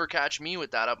them ever catch me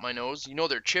with that up my nose. You know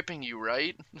they're chipping you,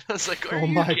 right?" I was like, "Are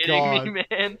you kidding me,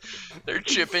 man? They're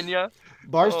chipping you."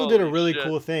 Barstool did a really shit.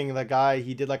 cool thing. The guy,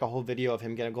 he did like a whole video of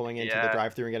him going into the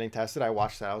drive-thru and getting tested. I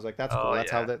watched that. I was like, that's cool.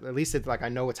 That's how at least it's like I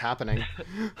know what's happening.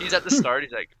 He's at the start.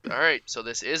 He's like, "All right, so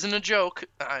this isn't a joke.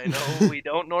 I know we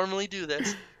don't normally do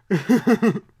this."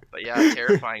 But yeah,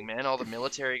 terrifying, man. All the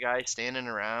military guys standing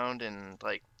around and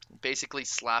like basically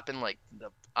slapping like the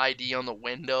ID on the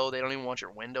window. They don't even want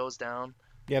your windows down.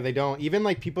 Yeah, they don't. Even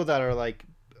like people that are like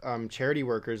charity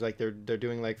workers, like they're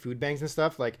doing like food banks and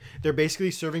stuff. Like they're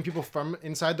basically serving people from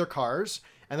inside their cars,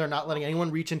 and they're not letting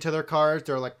anyone reach into their cars.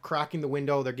 They're like cracking the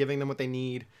window. They're giving them what they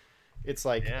need. It's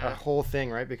like a whole thing,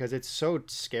 right? Because it's so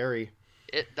scary.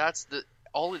 That's the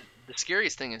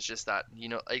scariest thing is just that, you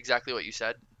know, exactly what you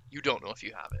said. You don't know if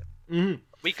you have it. Mm-hmm.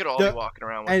 We could all be walking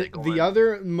around with it going. And the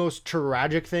other most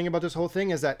tragic thing about this whole thing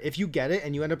is that if you get it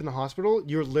and you end up in the hospital,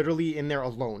 you're literally in there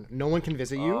alone. No one can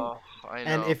visit you. Oh, I know.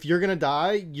 And if you're gonna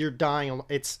die, you're dying.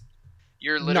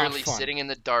 You're literally sitting in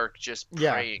the dark, just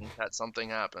praying that something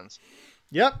happens.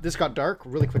 Yep, this got dark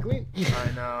really quickly.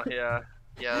 I know. Yeah,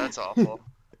 that's awful.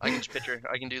 I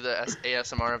can do the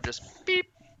ASMR of just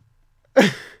beep,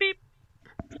 beep,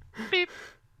 beep.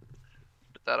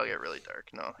 But that'll get really dark.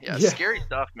 No, scary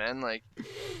stuff, man. Like,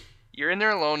 you're in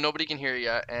there alone, nobody can hear you,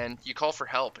 and you call for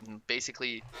help, and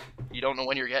basically, you don't know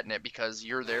when you're getting it because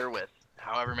you're there with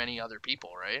however many other people,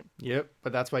 right? Yep,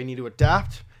 but that's why you need to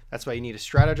adapt. That's why you need to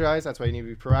strategize. That's why you need to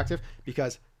be proactive,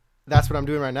 because that's what I'm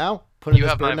doing right now. Putting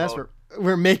this bird nest.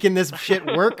 We're making this shit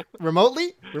work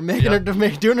remotely. We're making her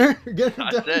doing her.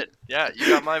 That's it. Yeah, you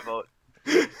got my vote.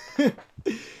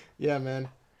 Yeah, man.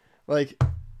 Like,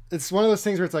 it's one of those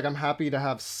things where it's like I'm happy to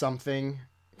have something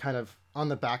kind of on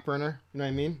the back burner. You know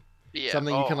what I mean? Yeah.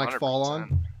 Something you can like 100%. fall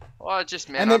on. Well, I've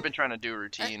been trying to do a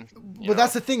routine. But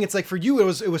that's the thing. It's like for you, it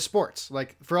was sports.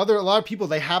 Like for a lot of people,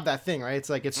 they have that thing, right? It's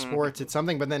like it's sports, it's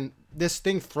something. But then this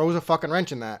thing throws a fucking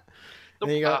wrench in that.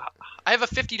 I have a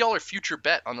 $50 future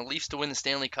bet on the Leafs to win the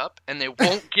Stanley Cup, and they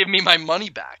won't give me my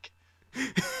money back.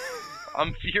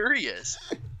 I'm furious.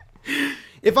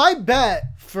 If I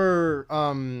bet for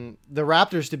the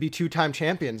Raptors to be 2-time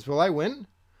champions, will I win?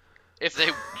 If they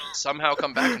somehow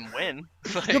come back and win.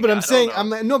 Like, no, but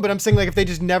I'm saying like if they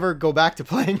just never go back to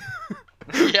playing.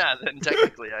 Yeah, then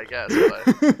technically, I guess.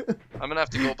 But I'm gonna have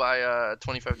to go buy a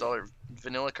 $25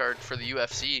 vanilla card for the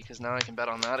UFC because now I can bet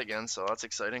on that again. So that's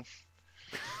exciting.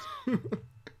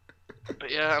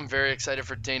 But yeah, I'm very excited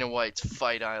for Dana White's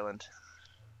Fight Island.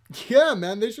 Yeah,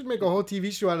 man, they should make a whole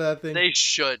TV show out of that thing. They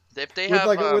should. If they have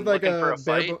looking for a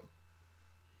fight,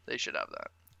 they should have that.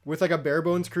 With like a bare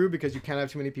bones crew, because you can't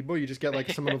have too many people. You just get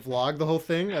like someone to vlog the whole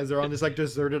thing as they're on this like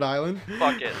deserted island.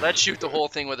 Fuck it. Let's shoot the whole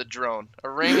thing with a drone. A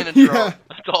ring and a drone. Yeah.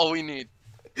 That's all we need.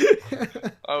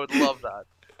 I would love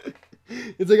that.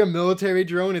 It's like a military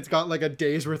drone. It's got like a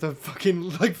day's worth of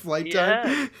fucking like flight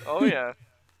time. Oh yeah.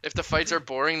 If the fights are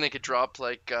boring, they could drop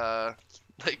like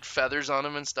feathers on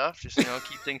them and stuff. Just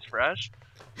keep things fresh.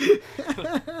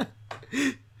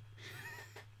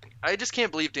 I just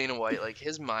can't believe Dana White. Like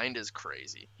his mind is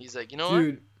crazy. He's like, what?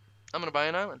 I'm gonna buy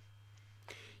an island.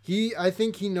 I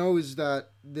think he knows that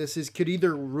could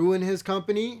either ruin his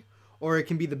company or it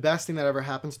can be the best thing that ever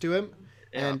happens to him.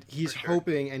 Yeah, and he's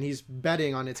hoping and he's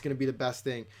betting on it's going to be the best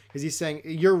thing because he's saying,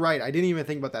 you're right. I didn't even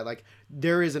think about that. Like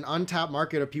there is an untapped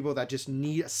market of people that just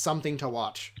need something to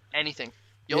watch. Anything.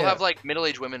 You'll have like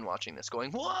middle-aged women watching this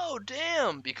going, whoa,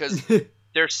 damn, because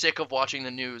they're sick of watching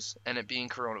the news and it being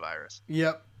coronavirus.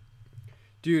 Yep.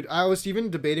 Dude, I was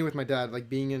even debating with my dad, like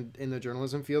being in the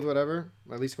journalism field, whatever,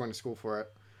 at least going to school for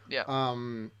it. Yeah.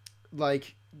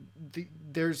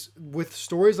 There's with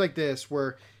stories like this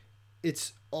where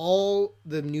it's all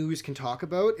the news can talk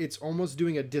about, it's almost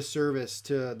doing a disservice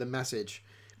to the message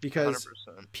because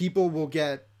 100%. People will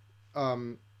get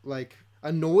like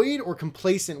annoyed or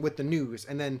complacent with the news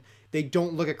and then they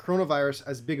don't look at coronavirus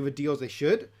as big of a deal as they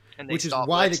should, and they which is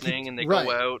why they keep and they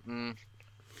go out and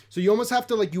so you almost have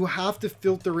to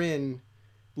filter in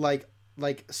like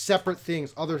separate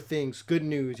things, other things, good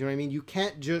news, you know what I mean? You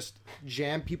can't just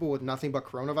jam people with nothing but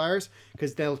coronavirus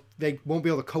because they won't be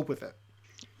able to cope with it.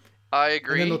 I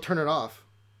agree. And then they'll turn it off.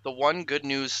 The one good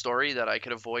news story that I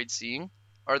could avoid seeing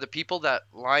are the people that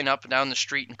line up down the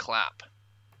street and clap.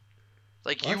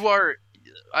 Like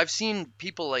I've seen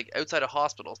people like outside of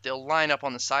hospitals, they'll line up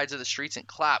on the sides of the streets and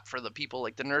clap for the people,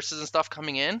 like the nurses and stuff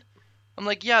coming in. I'm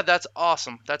like, yeah, that's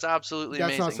awesome. That's absolutely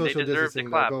amazing. That's not social distancing. They deserve to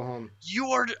clap. Go home. You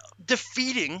are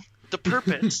defeating the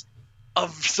purpose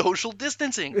of social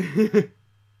distancing.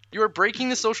 You are breaking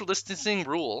the social distancing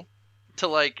rule to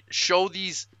like show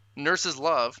these nurses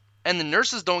love, and the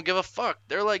nurses don't give a fuck.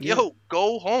 They're like, yo,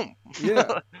 go home.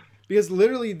 Yeah. Because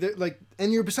literally,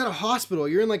 and you're beside a hospital.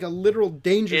 You're in like a literal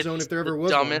danger zone if there ever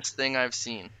was one. It's the dumbest thing I've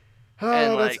seen.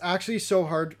 Oh, that's actually so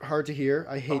hard to hear.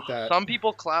 I hate that. Some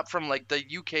people clap from, like, the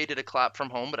UK did a clap from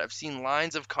home, but I've seen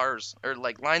lines of cars, or,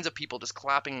 like, lines of people just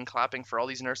clapping and clapping for all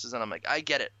these nurses, and I'm like, I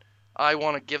get it. I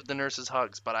want to give the nurses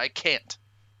hugs, but I can't.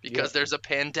 because there's a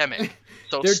pandemic.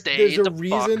 So There's stay a the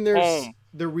reason. fuck There's home.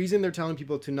 the reason they're telling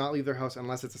people to not leave their house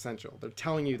unless it's essential. They're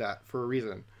telling you that for a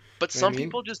reason. But You know what some I mean?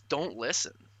 people just don't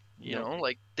listen. You No. know,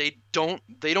 like they don't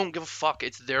give a fuck.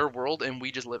 It's their world and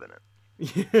we just live in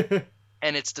it.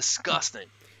 And it's disgusting.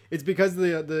 It's because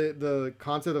the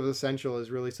concept of essential is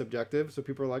really subjective. So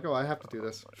people are like, oh, I have to do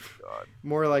this. Oh my God.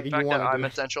 More like The you fact want that to I'm do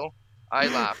it. essential, I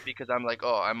laugh because I'm like,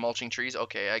 oh, I'm mulching trees.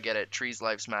 Okay, I get it. Trees'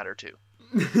 lives matter too.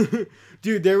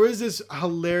 Dude, there was this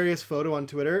hilarious photo on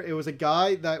Twitter. It was a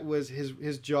guy that was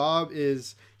his job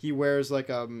is he wears like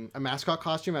a mascot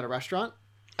costume at a restaurant.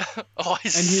 Oh, I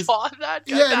he's- saw that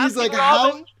guy. Yeah, and he's like, Baskin how?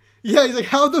 Robbins. Yeah, he's like,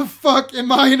 how the fuck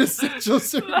am I an essential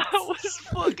service? That was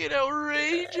fucking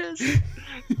outrageous.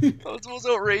 That was the most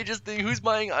outrageous thing. Who's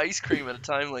buying ice cream at a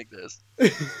time like this?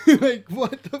 Like,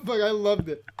 what the fuck? I loved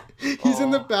it. He's in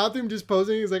the Oh. bathroom just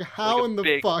posing. He's like, how Like a in the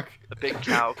big- fuck? The big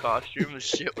cow costume. The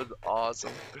shit was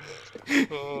awesome.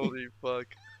 Holy fuck.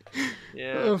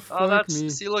 Yeah. Oh, fuck that's me.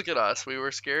 see. Look at us. We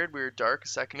were scared. We were dark a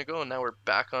second ago, and now we're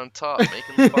back on top,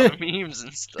 making fun of memes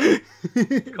and stuff.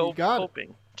 You got it.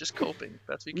 Coping. Just coping.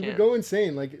 Best we We can. would go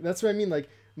insane. Like, that's what I mean. Like,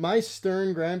 my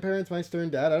stern grandparents, my stern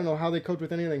dad, I don't know how they coped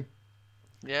with anything.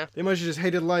 Yeah. They must have just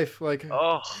hated life. Like,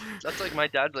 Oh, that's like my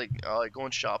dad, like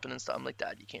going shopping and stuff. I'm like,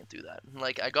 Dad, you can't do that. And,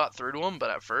 like, I got through to him, but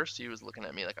at first he was looking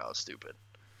at me like I was stupid.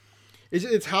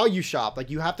 it's how you shop. Like,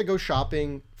 you have to go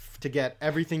shopping to get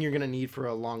everything you're gonna need for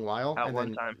a long while. At and one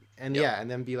then, time. And Yep. yeah,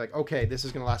 and then be like, okay, this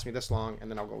is gonna last me this long, and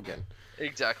then I'll go again.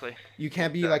 Exactly. You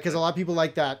can't be like, because a lot of people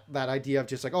like that idea of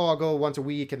just like, oh, I'll go once a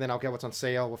week, and then I'll get what's on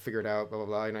sale. We'll figure it out. Blah blah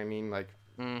blah. You know what I mean? Like,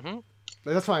 Mm-hmm.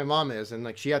 that's why my mom is, and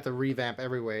like she had to revamp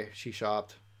every way she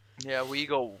shopped. Yeah, we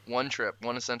go one trip,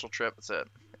 one essential trip. That's it.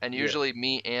 And Yeah. usually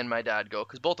me and my dad go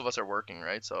because both of us are working,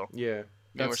 right? So Yeah, me and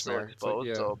we're that's still fair. It's exposed.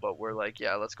 like, yeah. So, but we're like,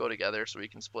 yeah, let's go together so we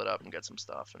can split up and get some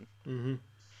stuff. And Mm-hmm.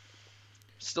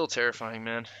 still terrifying,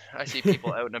 man. I see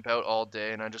people out and about all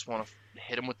day, and I just want to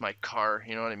hit them with my car.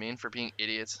 You know what I mean? For being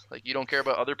idiots. Like, you don't care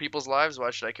about other people's lives.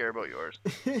 Why should I care about yours?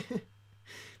 Did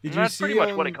And you that's see? pretty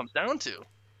much what it comes down to.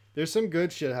 There's some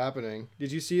good shit happening.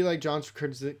 Did you see like John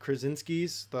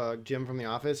Krasinski's the Jim from The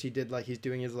Office? He did like he's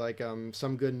doing his like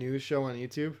some good news show on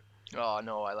YouTube. Oh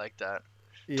no, I like that.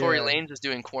 Yeah. Tory Lanez is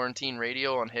doing quarantine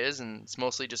radio on his, and it's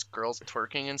mostly just girls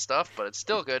twerking and stuff, but it's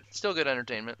still good. Still good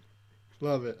entertainment.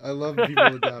 Love it. I love people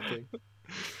adapting.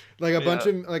 Like a Yeah. bunch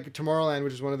of like Tomorrowland,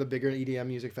 which is one of the bigger EDM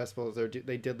music festivals.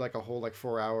 They did like a whole like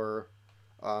 4 hour,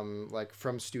 like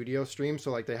from studio stream.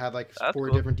 So like they had like That's 4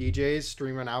 cool. different DJs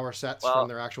stream an hour sets Well- from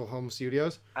their actual home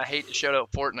studios. I hate to shout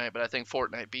out Fortnite, but I think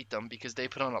Fortnite beat them because they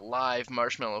put on a live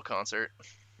Marshmello concert.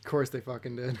 Of course they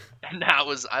fucking did. And that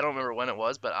was, I don't remember when it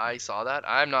was, but I saw that.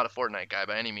 I'm not a Fortnite guy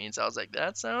by any means. I was like,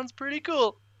 that sounds pretty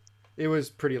cool. It was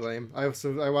pretty lame. I watched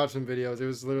some videos. It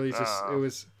was literally just Oh. it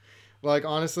was like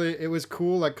honestly it was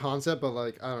cool like concept, but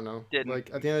like I don't know. Didn't Like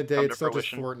at the end of the day, come it's to still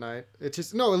fruition. just Fortnite. It's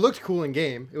just no. It looked cool in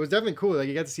game. It was definitely cool. Like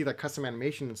you get to see like custom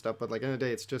animation and stuff. But like at the end of the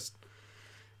day, it's just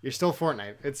you're still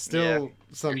Fortnite. It's still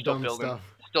some You're still dumb building.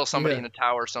 stuff. Still somebody Yeah. in a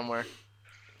tower somewhere.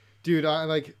 Dude,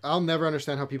 I'll never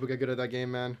understand how people get good at that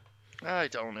game, man. I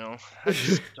don't know. I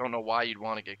just don't know why you'd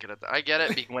want to get good at that. I get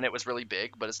it when it was really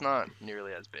big, but it's not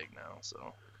nearly as big now.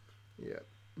 So, Yeah.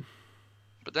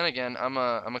 but then again, I'm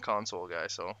a console guy,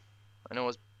 so I know it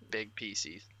was big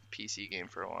PC game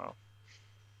for a while.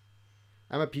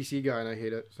 I'm a PC guy and I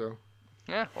hate it. So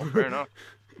Yeah, well, fair enough.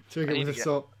 take I it need with to a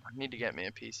salt. I need to get me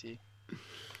a PC.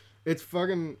 It's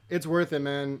worth it,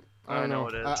 man. I don't know.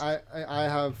 it is. I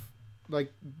have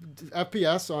like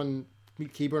FPS on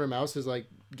keyboard and mouse is like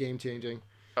game changing.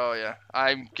 Oh yeah,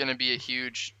 I'm gonna be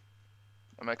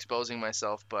I'm exposing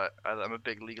myself, but I'm a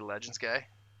big League of Legends guy.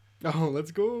 Oh,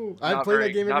 let's go! I Not play very-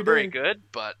 that game Not every very day. good,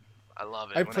 but I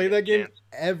love it. I when play get that a game chance.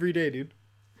 every day, dude.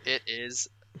 It is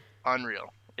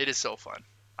unreal. It is so fun.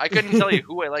 I couldn't tell you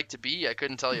who I like to be. I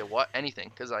couldn't tell you anything,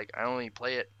 because like I only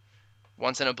play it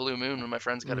once in a blue moon when my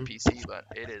friend's got a PC. But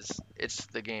it's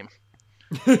the game.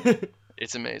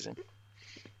 It's amazing.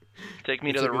 Take me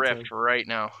It's to a the good Rift right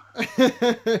now.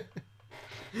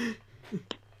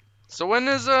 So when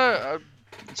is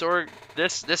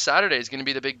this Saturday is gonna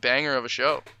be the big banger of a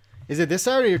show. Is it this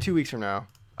Saturday or 2 weeks from now?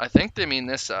 I think they mean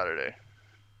this Saturday.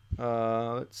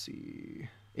 Let's see.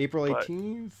 April But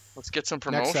 18th. Let's get some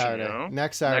promotion. Next Saturday. You know?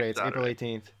 Next Saturday. Next It's April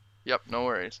Saturday. 18th. Yep, no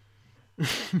worries.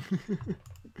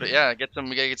 But yeah, we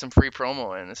gotta get some free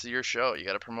promo in. This is your show. You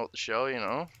gotta promote the show. You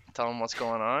know, tell them what's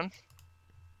going on.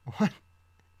 What?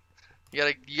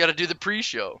 You gotta do the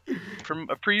pre-show,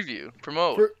 a preview,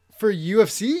 promote. For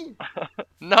UFC?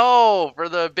 No, for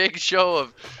the big show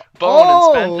of Bone and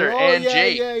Spencer and yeah,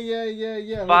 Jake.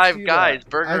 Yeah. Let's Five do guys, that.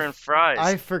 burger and fries.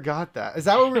 I forgot that. Is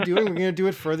that what we're doing? We're gonna do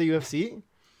it for the UFC?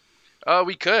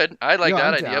 We could. I like that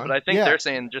I'm idea, down. but I think Yeah. they're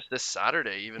saying just this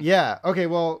Saturday even. Yeah. Okay.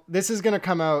 Well, this is gonna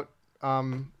come out.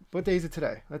 What day is it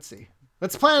today? Let's see.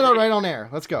 Let's plan it out right on air.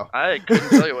 Let's go. I couldn't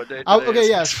tell you what day today Okay. is.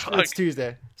 Yes, Fuck. it's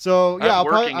Tuesday. So yeah, I'm I'll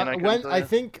working probably and I couldn't tell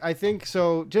you. I think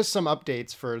so. Just some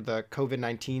updates for the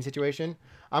COVID-19 situation.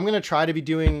 I'm gonna try to be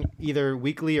doing either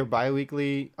weekly or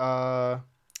bi-weekly upload.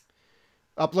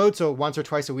 So once or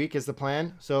twice a week is the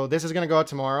plan. So this is gonna go out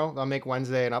tomorrow. I'll make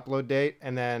Wednesday an upload date,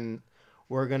 and then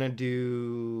we're gonna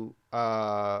do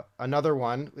another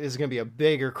one. This is gonna be a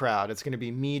bigger crowd. It's gonna be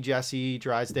me, Jesse,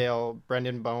 Drysdale,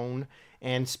 Brendan Bone,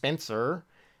 and Spencer.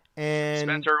 And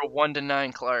Spencer 1 to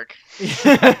 9 Clark.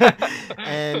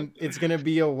 and it's gonna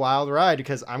be a wild ride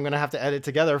because I'm gonna have to edit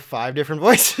together 5 different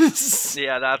voices.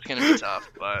 Yeah, that's gonna be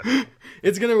tough, but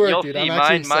It's gonna work, you'll dude. see. I'm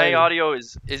actually excited. My audio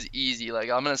is easy. Like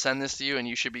I'm gonna send this to you, and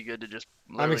you should be good to just.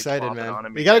 I'm excited, plop it on man.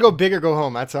 and We be gotta good. go big or go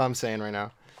home. That's all I'm saying right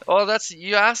now. Well, that's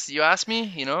you asked me.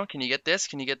 You know, can you get this?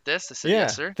 Can you get this? I said Yeah.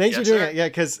 yes, sir. Thanks Yes, for doing sir. it. Yeah,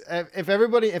 because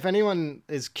if anyone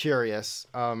is curious,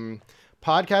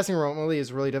 podcasting remotely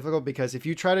is really difficult because if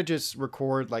you try to just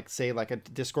record like a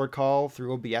Discord call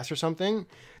through OBS or something,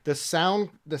 the sound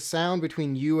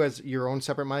between you as your own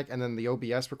separate mic and then the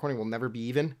OBS recording will never be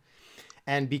even.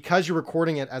 And because you're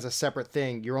recording it as a separate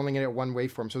thing, you're only going to get one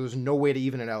waveform. So there's no way to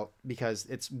even it out because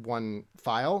it's one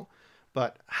file.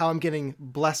 But how I'm getting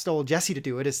blessed old Jesse to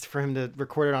do it is for him to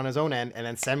record it on his own end and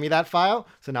then send me that file.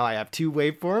 So now I have 2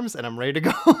 waveforms and I'm ready to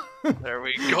go. There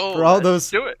we go. For all Let's those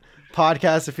do it.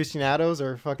 podcast aficionados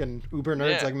or fucking uber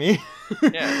nerds Yeah. like me.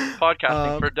 Yeah,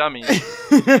 podcasting for dummies.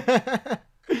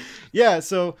 Yeah,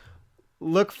 so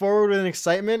look forward with an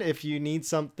excitement. If you need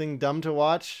something dumb to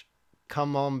watch,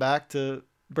 come on back to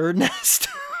Bird Nest.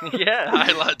 Yeah,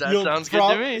 that sounds good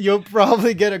to me. You'll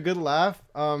probably get a good laugh.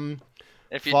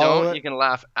 If you follow don't, it. you can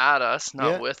laugh at us,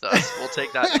 not Yeah. with us. We'll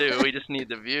take that too. We just need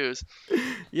the views.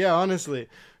 Yeah, honestly.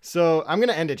 So I'm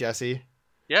gonna end it, Jesse.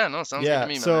 Yeah, no, sounds good to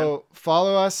me, man. So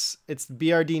follow us. It's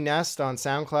BRD Nest on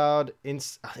SoundCloud,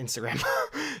 Instagram,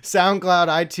 SoundCloud,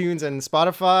 iTunes, and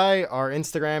Spotify. Our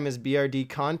Instagram is BRD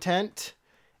Content,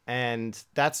 and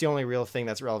that's the only real thing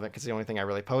that's relevant because it's the only thing I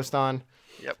really post on.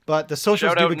 Yep. But the socials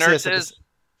Shout do out exist. nurses.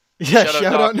 Yeah, Shout out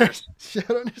shout out doctors. nurses.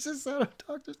 Shout out nurses. Shout out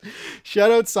doctors.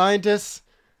 Shout out scientists.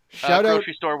 Shout out.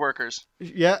 Grocery store workers.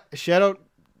 Yeah, shout out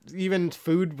even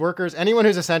food workers. Anyone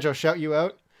who's essential, shout you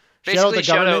out. Shout out the Basically,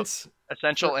 shout out governments.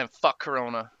 Essential and fuck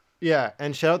Corona. Yeah,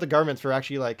 and shout out the governments for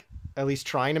actually like at least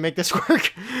trying to make this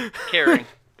work. Caring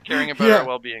about Yeah. our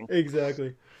well-being.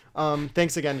 Exactly.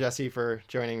 Thanks again, Jesse, for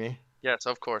joining me. Yes,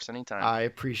 of course, anytime. I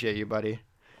appreciate you, buddy.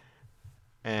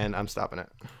 And I'm stopping it.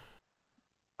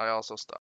 I also stop.